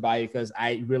much about you, because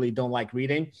I really don't like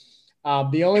reading.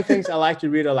 The only things I like to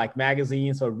read are like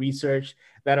magazines or research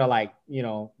that are like,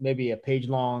 maybe a page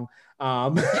long.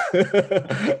 But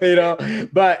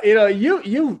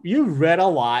you've read a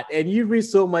lot, and you read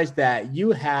so much that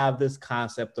you have this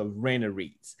concept of Raina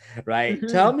Reads, right?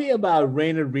 Tell me about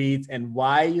Raina Reads and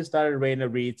why you started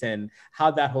Raina Reads and how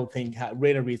that whole thing, how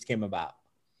Raina Reads came about.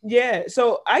 Yeah,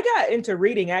 so I got into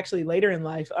reading actually later in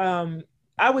life.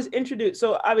 I was introduced.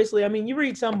 So obviously, I mean, you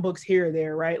read some books here or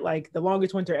there, right? Like The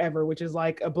Longest Winter Ever, which is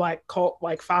like a Black cult,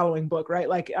 like following book, right?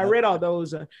 Like I read all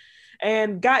those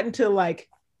and got into like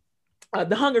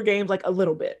The Hunger Games, like a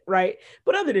little bit, right?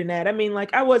 But other than that, I mean,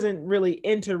 like I wasn't really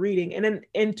into reading. And then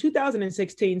in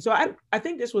 2016, so I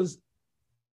think this was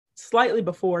slightly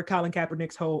before Colin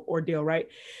Kaepernick's whole ordeal, right?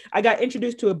 I got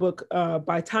introduced to a book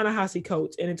by Ta-Nehisi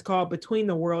Coates, and it's called Between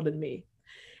the World and Me.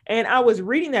 And I was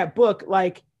reading that book,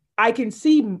 like I can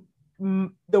see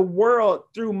the world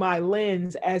through my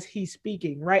lens as he's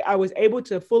speaking, right? I was able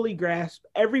to fully grasp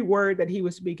every word that he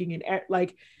was speaking, and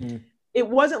like it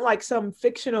wasn't like some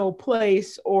fictional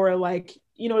place or like,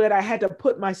 that I had to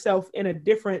put myself in a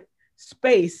different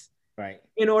space, right,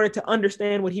 in order to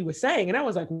understand what he was saying. And I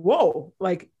was like, whoa,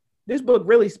 like this book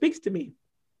really speaks to me.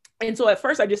 And so at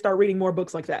first I just started reading more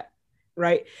books like that,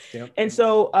 right? Yep. And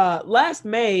so last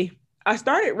May, I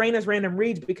started Raina's Random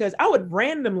Reads because I would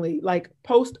randomly like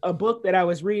post a book that I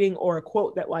was reading or a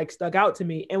quote that like stuck out to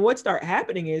me. And what started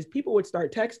happening is people would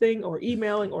start texting or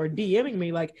emailing or DMing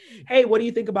me like, hey, what do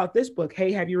you think about this book?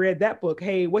 Hey, have you read that book?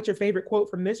 Hey, what's your favorite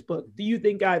quote from this book? Do you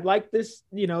think I'd like this,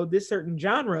 this certain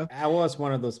genre? I was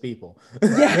one of those people.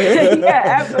 Yeah,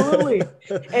 absolutely.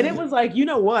 And it was like, you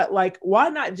know what? Like, why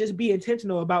not just be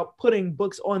intentional about putting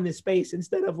books on this space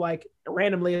instead of like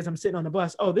randomly as I'm sitting on the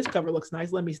bus, oh, this cover looks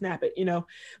nice, let me snap it. it.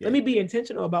 Let me be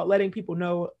intentional about letting people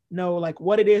know like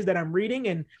what it is that I'm reading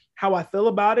and how I feel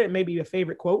about it, and maybe a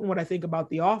favorite quote and what I think about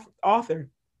the author.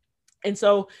 And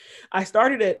so I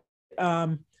started it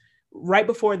right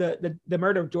before the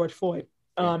murder of George Floyd.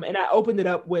 And I opened it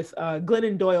up with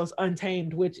Glennon Doyle's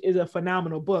Untamed, which is a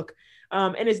phenomenal book.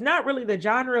 And it's not really the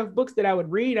genre of books that I would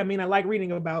read. I mean, I like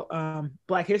reading about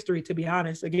Black history, to be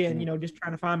honest. Again, just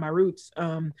trying to find my roots.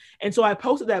 And so I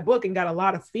posted that book and got a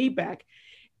lot of feedback.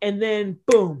 And then,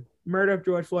 boom, murder of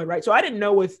George Floyd, right? So I didn't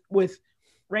know with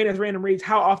Raina's Random Reads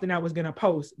how often I was going to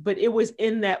post, but it was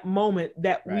in that moment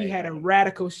that we had a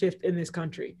radical shift in this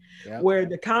country where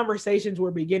the conversations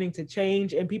were beginning to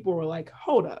change and people were like,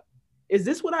 hold up. Is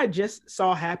this what I just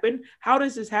saw happen? How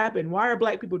does this happen? Why are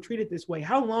Black people treated this way?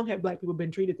 How long have Black people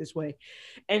been treated this way?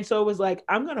 And so it was like,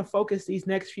 I'm going to focus these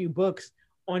next few books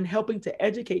on helping to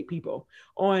educate people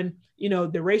on,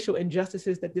 the racial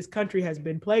injustices that this country has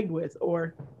been plagued with,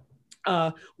 or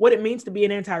what it means to be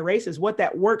an anti-racist, what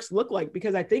that works look like.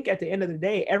 Because I think at the end of the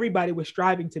day, everybody was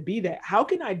striving to be that. How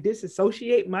can I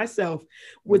disassociate myself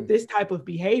with this type of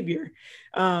behavior?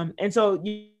 And so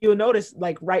you'll notice,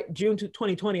 like, right, June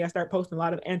 2020, I start posting a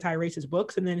lot of anti-racist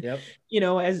books. And then,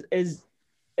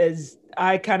 as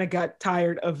I kind of got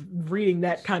tired of reading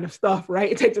that kind of stuff,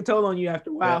 right? It takes a toll on you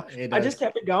after a while. I just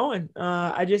kept it going.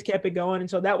 And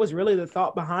so that was really the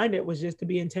thought behind it, was just to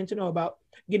be intentional about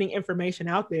getting information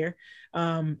out there,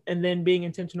 and then being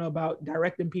intentional about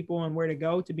directing people on where to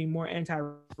go to be more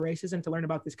anti-racist and to learn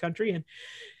about this country. And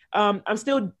I'm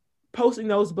still posting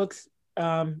those books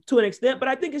to an extent, but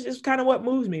I think it's just kind of what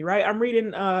moves me, right? I'm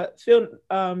reading Phil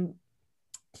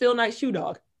Knight's Shoe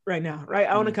Dog right now, right?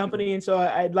 I own a company, and so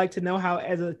I'd like to know how,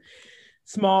 as a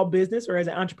small business or as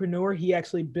an entrepreneur, he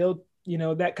actually built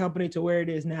that company to where it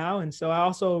is now. And so I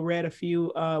also read a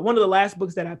few, one of the last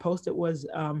books that I posted was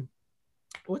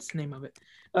what's the name of it?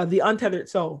 The Untethered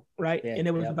Soul, right? And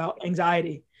it was about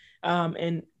anxiety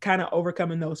and kind of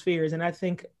overcoming those fears. And I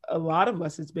think a lot of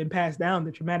us, it's been passed down,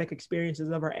 the traumatic experiences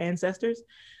of our ancestors.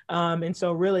 And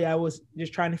so really, I was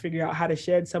just trying to figure out how to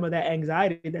shed some of that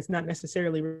anxiety that's not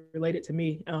necessarily related to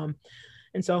me.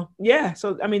 And so,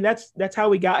 I mean, that's how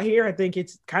we got here. I think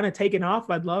it's kind of taken off.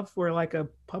 I'd love for like a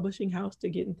publishing house to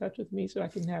get in touch with me so I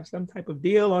can have some type of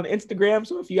deal on Instagram.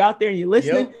 So if you're out there and you're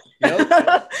listening,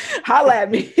 holla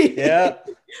at me.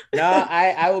 No,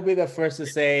 I will be the first to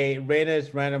say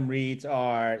Raina's Random Reads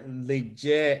are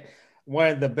legit one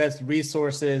of the best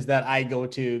resources that I go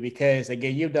to, because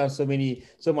again, you've done so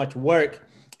much work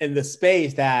in the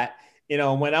space that,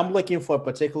 when I'm looking for a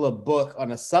particular book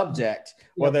on a subject,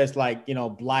 whether it's like,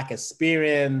 Black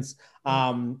experience,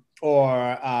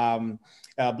 or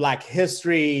Black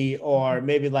history, or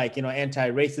maybe like,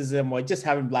 anti-racism, or just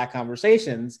having Black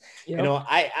conversations,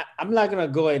 I'm not going to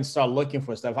go and start looking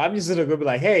for stuff. I'm just going to go be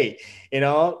like, hey,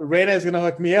 Raina is going to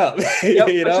hook me up.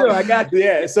 Sure, I got you.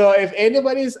 Yeah. So if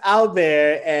anybody's out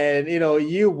there and,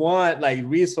 you want like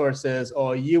resources,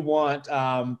 or you want,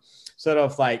 sort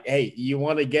of like, hey, you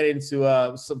want to get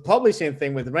into some publishing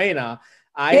thing with Raina,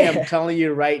 I am telling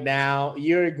you right now,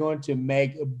 you're going to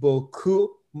make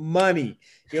beaucoup money.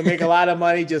 You'll make a lot of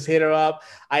money. Just hit her up.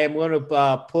 I am going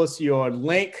to post your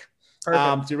link to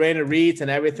Raina Reads and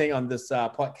everything on this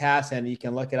podcast, and you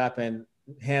can look it up, and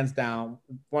hands down,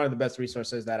 one of the best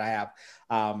resources that I have.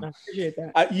 I appreciate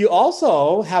that. You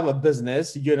also have a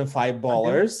business, Unified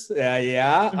Ballers.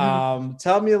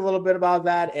 Tell me a little bit about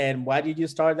that, and why did you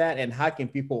start that, and how can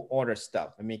people order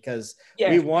stuff? I mean, because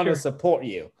we want to support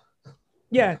you.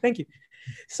 Yeah, thank you.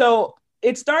 So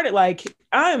it started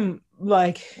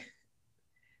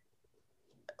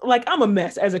I'm a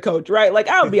mess as a coach, right? Like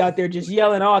I'll be out there just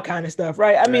yelling all kind of stuff,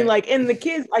 right? I mean, like, and the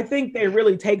kids, I think they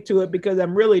really take to it because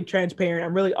I'm really transparent.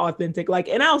 I'm really authentic. Like,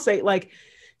 and I'll say, like,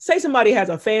 say somebody has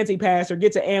a fancy pass or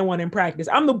gets an and one in practice.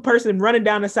 I'm the person running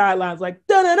down the sidelines like,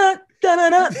 da-da-da,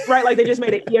 da-da-da, right? Like they just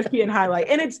made an ESPN highlight,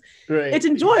 and it's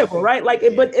enjoyable, right? Like,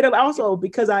 but it'll also,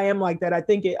 because I am like that, I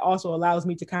think it also allows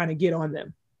me to kind of get on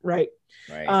them, right?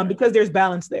 Because there's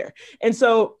balance there. And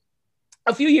so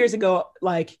a few years ago,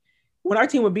 like, when our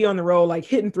team would be on the road, like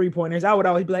hitting 3-pointers, I would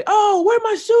always be like, oh, where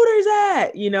my shooters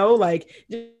at? Like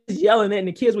just yelling it, and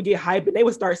the kids would get hyped, and they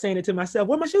would start saying it to myself,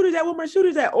 where my shooters at? Where my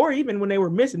shooters at? Or even when they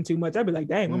were missing too much, I'd be like,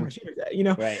 dang, where my shooters at?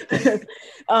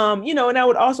 And I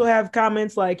would also have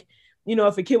comments like,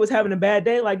 if a kid was having a bad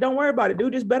day, like, don't worry about it,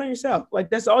 dude, just bet on yourself. Like,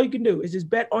 that's all you can do is just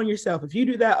bet on yourself. If you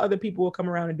do that, other people will come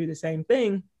around and do the same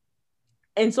thing.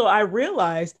 And so I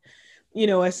realized,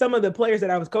 as some of the players that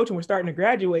I was coaching were starting to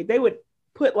graduate, they would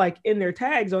put like in their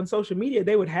tags on social media,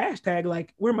 they would hashtag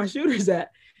like, where my shooters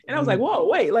at? And I was like, whoa,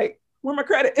 wait, like, where my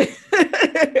credit?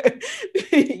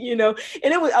 You know,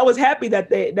 and I was happy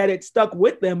that it stuck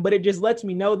with them, but it just lets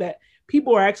me know that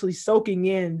people are actually soaking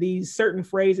in these certain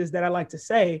phrases that I like to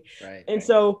say. Right. And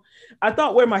so I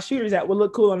thought where my shooters at would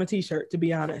look cool on a t-shirt, to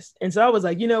be honest. And so I was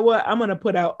like, you know what? I'm going to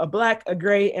put out a black, a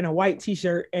gray, and a white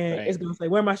t-shirt, and it's going to say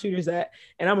where my shooters at,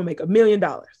 and I'm going to make $1 million.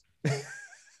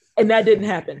 And that didn't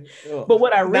happen. But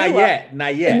what I realized,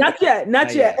 not yet.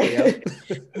 Yep.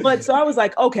 But so I was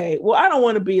like, okay, well, I don't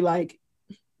want to be like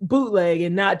bootleg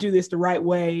and not do this the right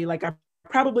way. Like, I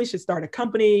probably should start a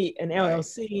company, an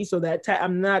LLC, so that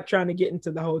I'm not trying to get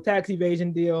into the whole tax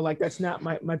evasion deal. Like, that's not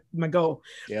my goal.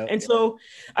 Yep. And so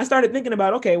I started thinking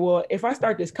about, okay, well, if I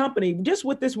start this company just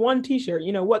with this one t-shirt,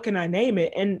 you know, what can I name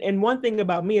it? And one thing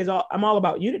about me is I'm all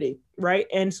about unity, right?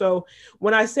 And so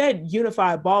when I said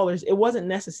Unified Ballers, it wasn't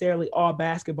necessarily all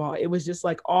basketball. It was just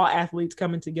like all athletes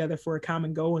coming together for a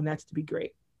common goal, and that's to be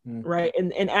great. Right.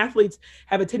 And athletes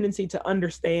have a tendency to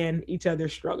understand each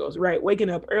other's struggles, right?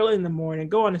 Waking up early in the morning,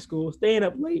 going to school, staying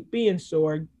up late, being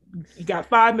sore. You got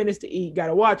 5 minutes to eat, got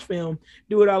to watch film,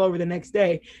 do it all over the next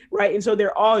day. Right. And so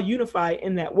they're all unified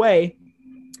in that way.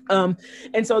 And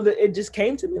so it just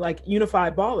came to me like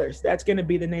Unified Ballers. That's going to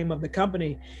be the name of the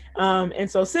company.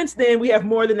 And so since then, we have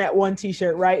more than that one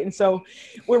t-shirt, right? And so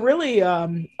we're really a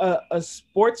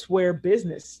sportswear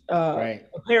business,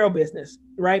 apparel business,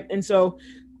 right? And so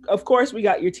of course, we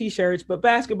got your t-shirts, but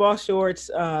basketball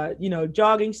shorts,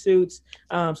 jogging suits.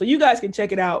 So you guys can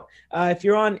check it out. If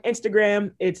you're on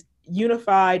Instagram, it's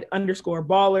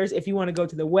unified_ballers. If you want to go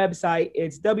to the website,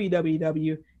 it's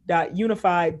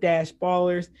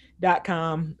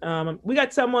www.unified-ballers.com. We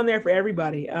got something on there for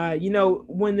everybody.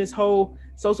 When this whole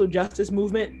social justice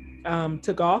movement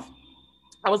took off,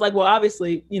 I was like, well,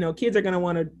 obviously, kids are going to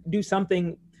want to do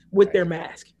something with their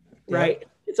mask, right? Yep.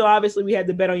 So obviously we had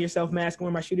the Bet on Yourself mask and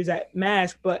Where My Shooters At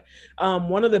mask, but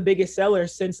one of the biggest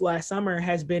sellers since last summer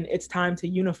has been It's Time to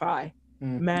Unify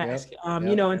mask.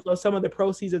 And so some of the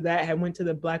proceeds of that have went to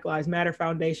the Black Lives Matter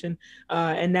Foundation,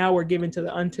 and now we're giving to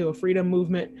the Until Freedom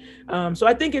movement. So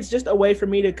I think it's just a way for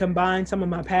me to combine some of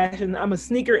my passion. I'm a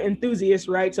sneaker enthusiast,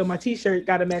 right? So my t-shirt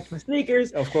got to match my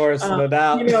sneakers. Of course, no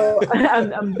doubt.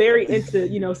 I'm very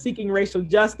into, seeking racial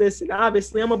justice, and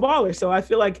obviously I'm a baller. So I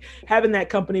feel like having that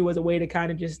company was a way to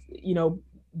kind of just,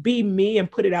 be me and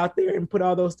put it out there and put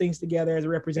all those things together as a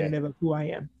representative of who I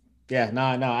am. Yeah, no,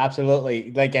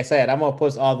 absolutely. Like I said, I'm going to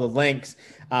post all the links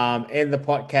in the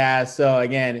podcast. So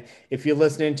again, if you're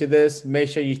listening to this, make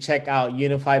sure you check out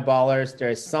Unified Ballers.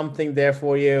 There's something there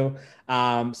for you.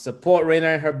 Support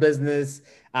Raina and her business.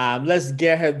 Let's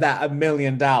get her that $1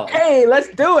 million. Hey, let's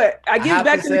do it. I give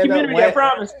back to the community, I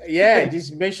promise. Yeah,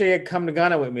 just make sure you come to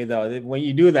Ghana with me, though. When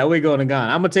you do that, we're going to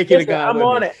Ghana. I'm going to take you to Ghana. I'm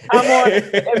on it. I'm on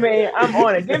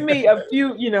it. Give me a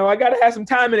few, I got to have some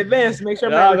time in advance to make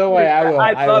sure I'm no way, I will.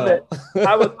 I love it.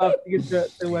 I would love to get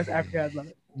to West Africa. I'd love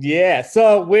it. Yeah,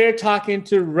 so we're talking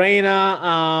to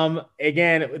Raina.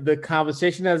 Again, the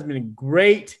conversation has been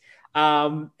great.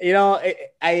 There's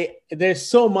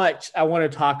so much I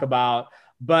want to talk about.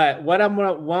 But what I'm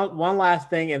gonna one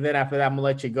last thing, and then after that, I'm gonna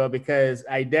let you go because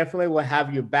I definitely will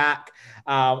have you back.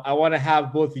 I want to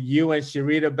have both you and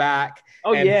Sharita back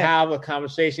have a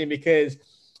conversation because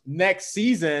next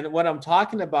season, what I'm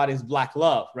talking about is Black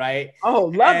love, right? Oh,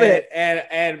 love it.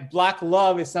 And Black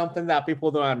love is something that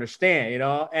people don't understand,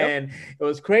 And it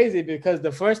was crazy because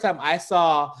the first time I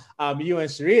saw you and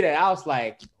Sharita, I was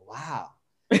like, wow,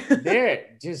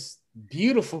 they're just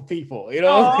beautiful people, and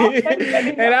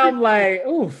I'm like,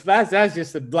 oof, that's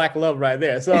just a Black love right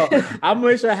there. So I'm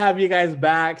going to have you guys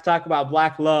back, talk about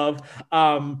Black love.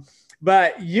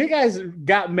 But you guys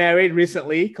got married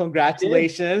recently.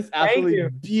 Congratulations. Absolutely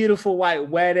beautiful white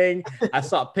wedding. I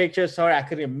saw pictures. Sorry, I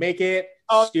couldn't make it.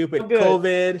 Stupid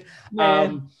COVID.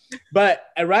 But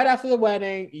right after the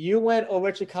wedding, you went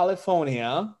over to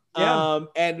California. Yeah.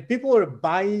 And people were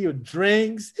buying you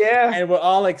drinks and we're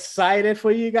all excited for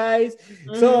you guys.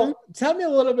 Mm-hmm. So tell me a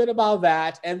little bit about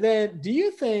that. And then do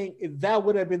you think that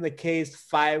would have been the case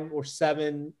 5 or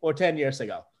 7 or 10 years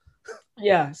ago?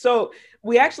 Yeah. So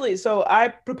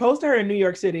I proposed to her in New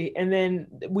York City, and then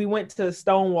we went to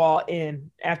Stonewall Inn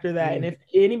after that. And if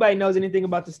anybody knows anything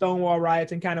about the Stonewall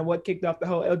riots and kind of what kicked off the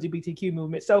whole LGBTQ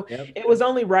movement. So it was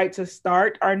only right to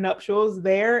start our nuptials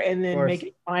there and then make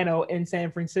it final in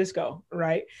San Francisco.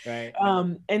 Right.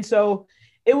 And so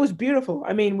it was beautiful.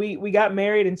 I mean, we got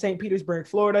married in St. Petersburg,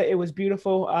 Florida. It was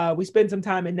beautiful. We spent some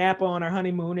time in Napa on our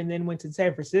honeymoon and then went to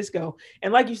San Francisco.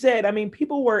 And like you said, I mean,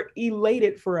 people were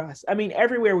elated for us. I mean,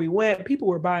 everywhere we went, people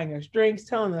were buying us drinks,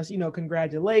 telling us,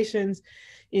 congratulations,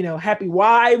 happy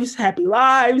wives, happy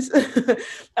lives.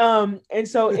 And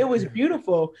so it was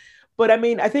beautiful. But I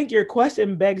mean, I think your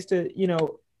question begs to,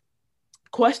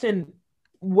 question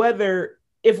whether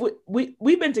if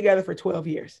we've been together for 12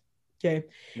 years, okay,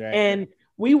 Right. and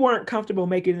we weren't comfortable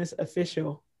making this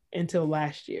official until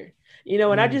last year,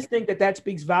 and I just think that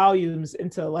speaks volumes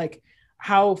into like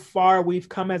how far we've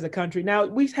come as a country. Now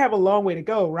we have a long way to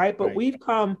go, right? But we've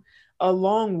come a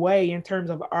long way in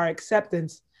terms of our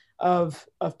acceptance of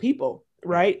people,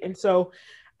 right? And so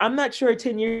I'm not sure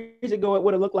 10 years ago it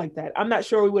would have looked like that. I'm not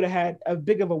sure we would have had as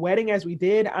big of a wedding as we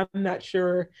did. I'm not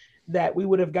sure that we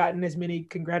would have gotten as many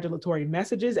congratulatory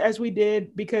messages as we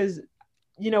did because,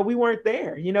 we weren't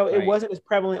there. It wasn't as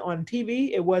prevalent on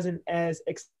TV. It wasn't as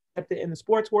accepted in the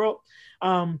sports world.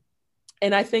 And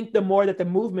I think the more that the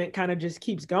movement kind of just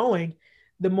keeps going,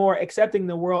 the more accepting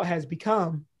the world has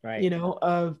become,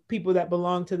 of people that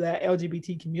belong to the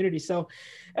LGBT community. So,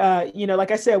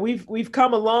 like I said, we've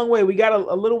come a long way. We got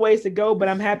a little ways to go, but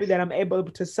I'm happy that I'm able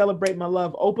to celebrate my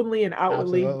love openly and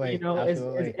outwardly, as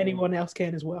anyone else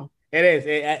can as well. It is.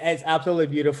 It's absolutely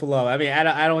beautiful love. I mean,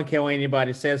 I don't care what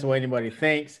anybody says or what anybody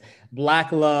thinks.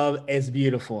 Black love is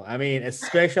beautiful. I mean,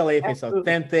 especially if it's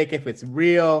authentic, if it's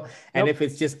real, and if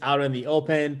it's just out in the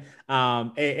open.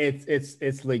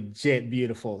 It's legit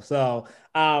beautiful. So,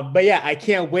 but yeah, I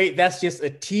can't wait. That's just a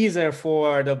teaser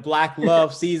for the Black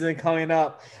Love season coming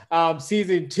up.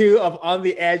 Season 2 of On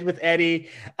the Edge with Eddie.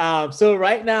 So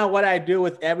right now, what I do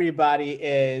with everybody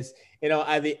is,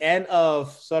 at the end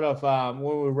of sort of when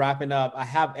we're wrapping up, I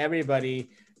have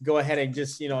everybody go ahead and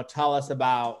just, tell us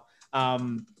about,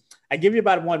 I give you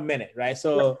about 1 minute, right?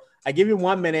 So I give you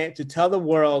 1 minute to tell the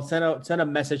world, send a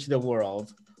message to the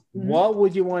world. Mm-hmm. What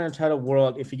would you want to tell the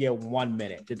world if you get 1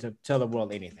 minute to tell the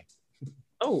world anything?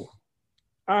 Oh,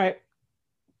 all right.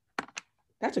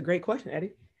 That's a great question,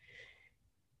 Eddie.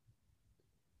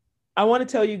 I want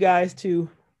to tell you guys to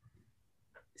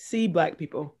see Black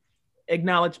people,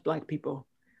 acknowledge Black people,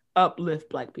 uplift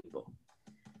Black people.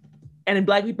 And in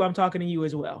Black people, I'm talking to you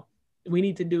as well. We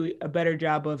need to do a better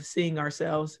job of seeing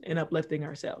ourselves and uplifting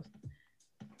ourselves.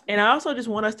 And I also just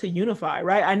want us to unify,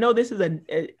 right? I know this is an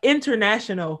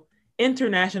international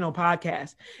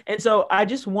podcast. And so I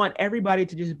just want everybody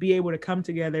to just be able to come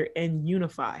together and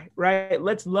unify, right?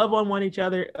 Let's love on one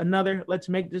another. Let's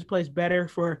make this place better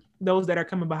for those that are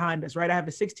coming behind us, right? I have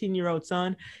a 16-year-old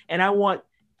son, and I want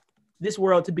this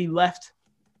world to be left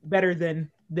better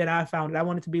than I found it. I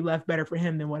want it to be left better for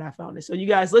him than what I found it. So you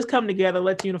guys, let's come together.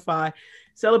 Let's unify,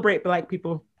 celebrate Black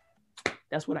people.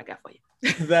 That's what I got for you.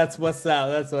 That's what's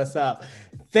up.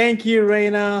 Thank you,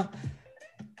 Raina,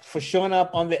 for showing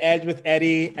up on the Edge with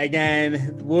Eddie.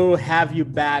 Again, we'll have you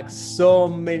back so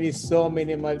many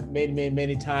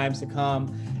times to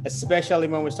come, especially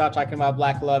when we start talking about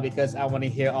Black love, because I want to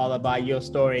hear all about your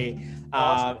story.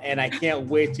 Awesome. And I can't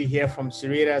wait to hear from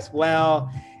Sharita as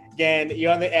well. Again,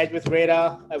 you're on the Edge with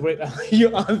Rita.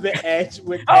 You're on the Edge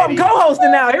with Eddie. I'm co-hosting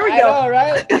now. Here we go. I know,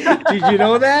 right? Did you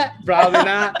know that? Probably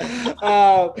not.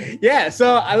 Yeah.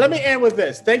 So let me end with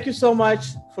this. Thank you so much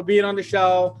for being on the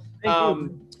show.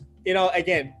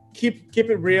 Again, keep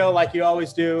it real like you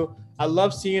always do. I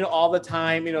love seeing you all the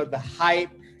time. The hype.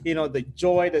 The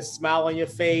joy, the smile on your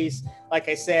face. Like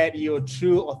I said, you're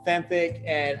true, authentic,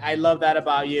 and I love that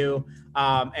about you.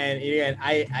 And again,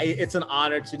 it's an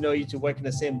honor to know you, to work in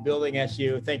the same building as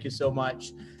you. Thank you so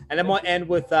much. And I'm going to end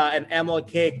with an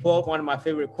MLK quote, one of my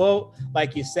favorite quotes.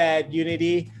 Like you said,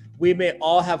 unity. We may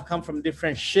all have come from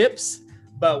different ships,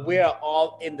 but we are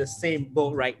all in the same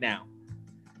boat right now.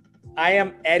 I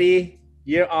am Eddie.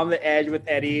 You're on the Edge with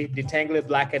Eddie, Detangling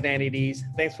Black Identities.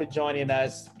 Thanks for joining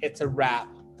us. It's a wrap.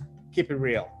 Keep it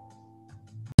real.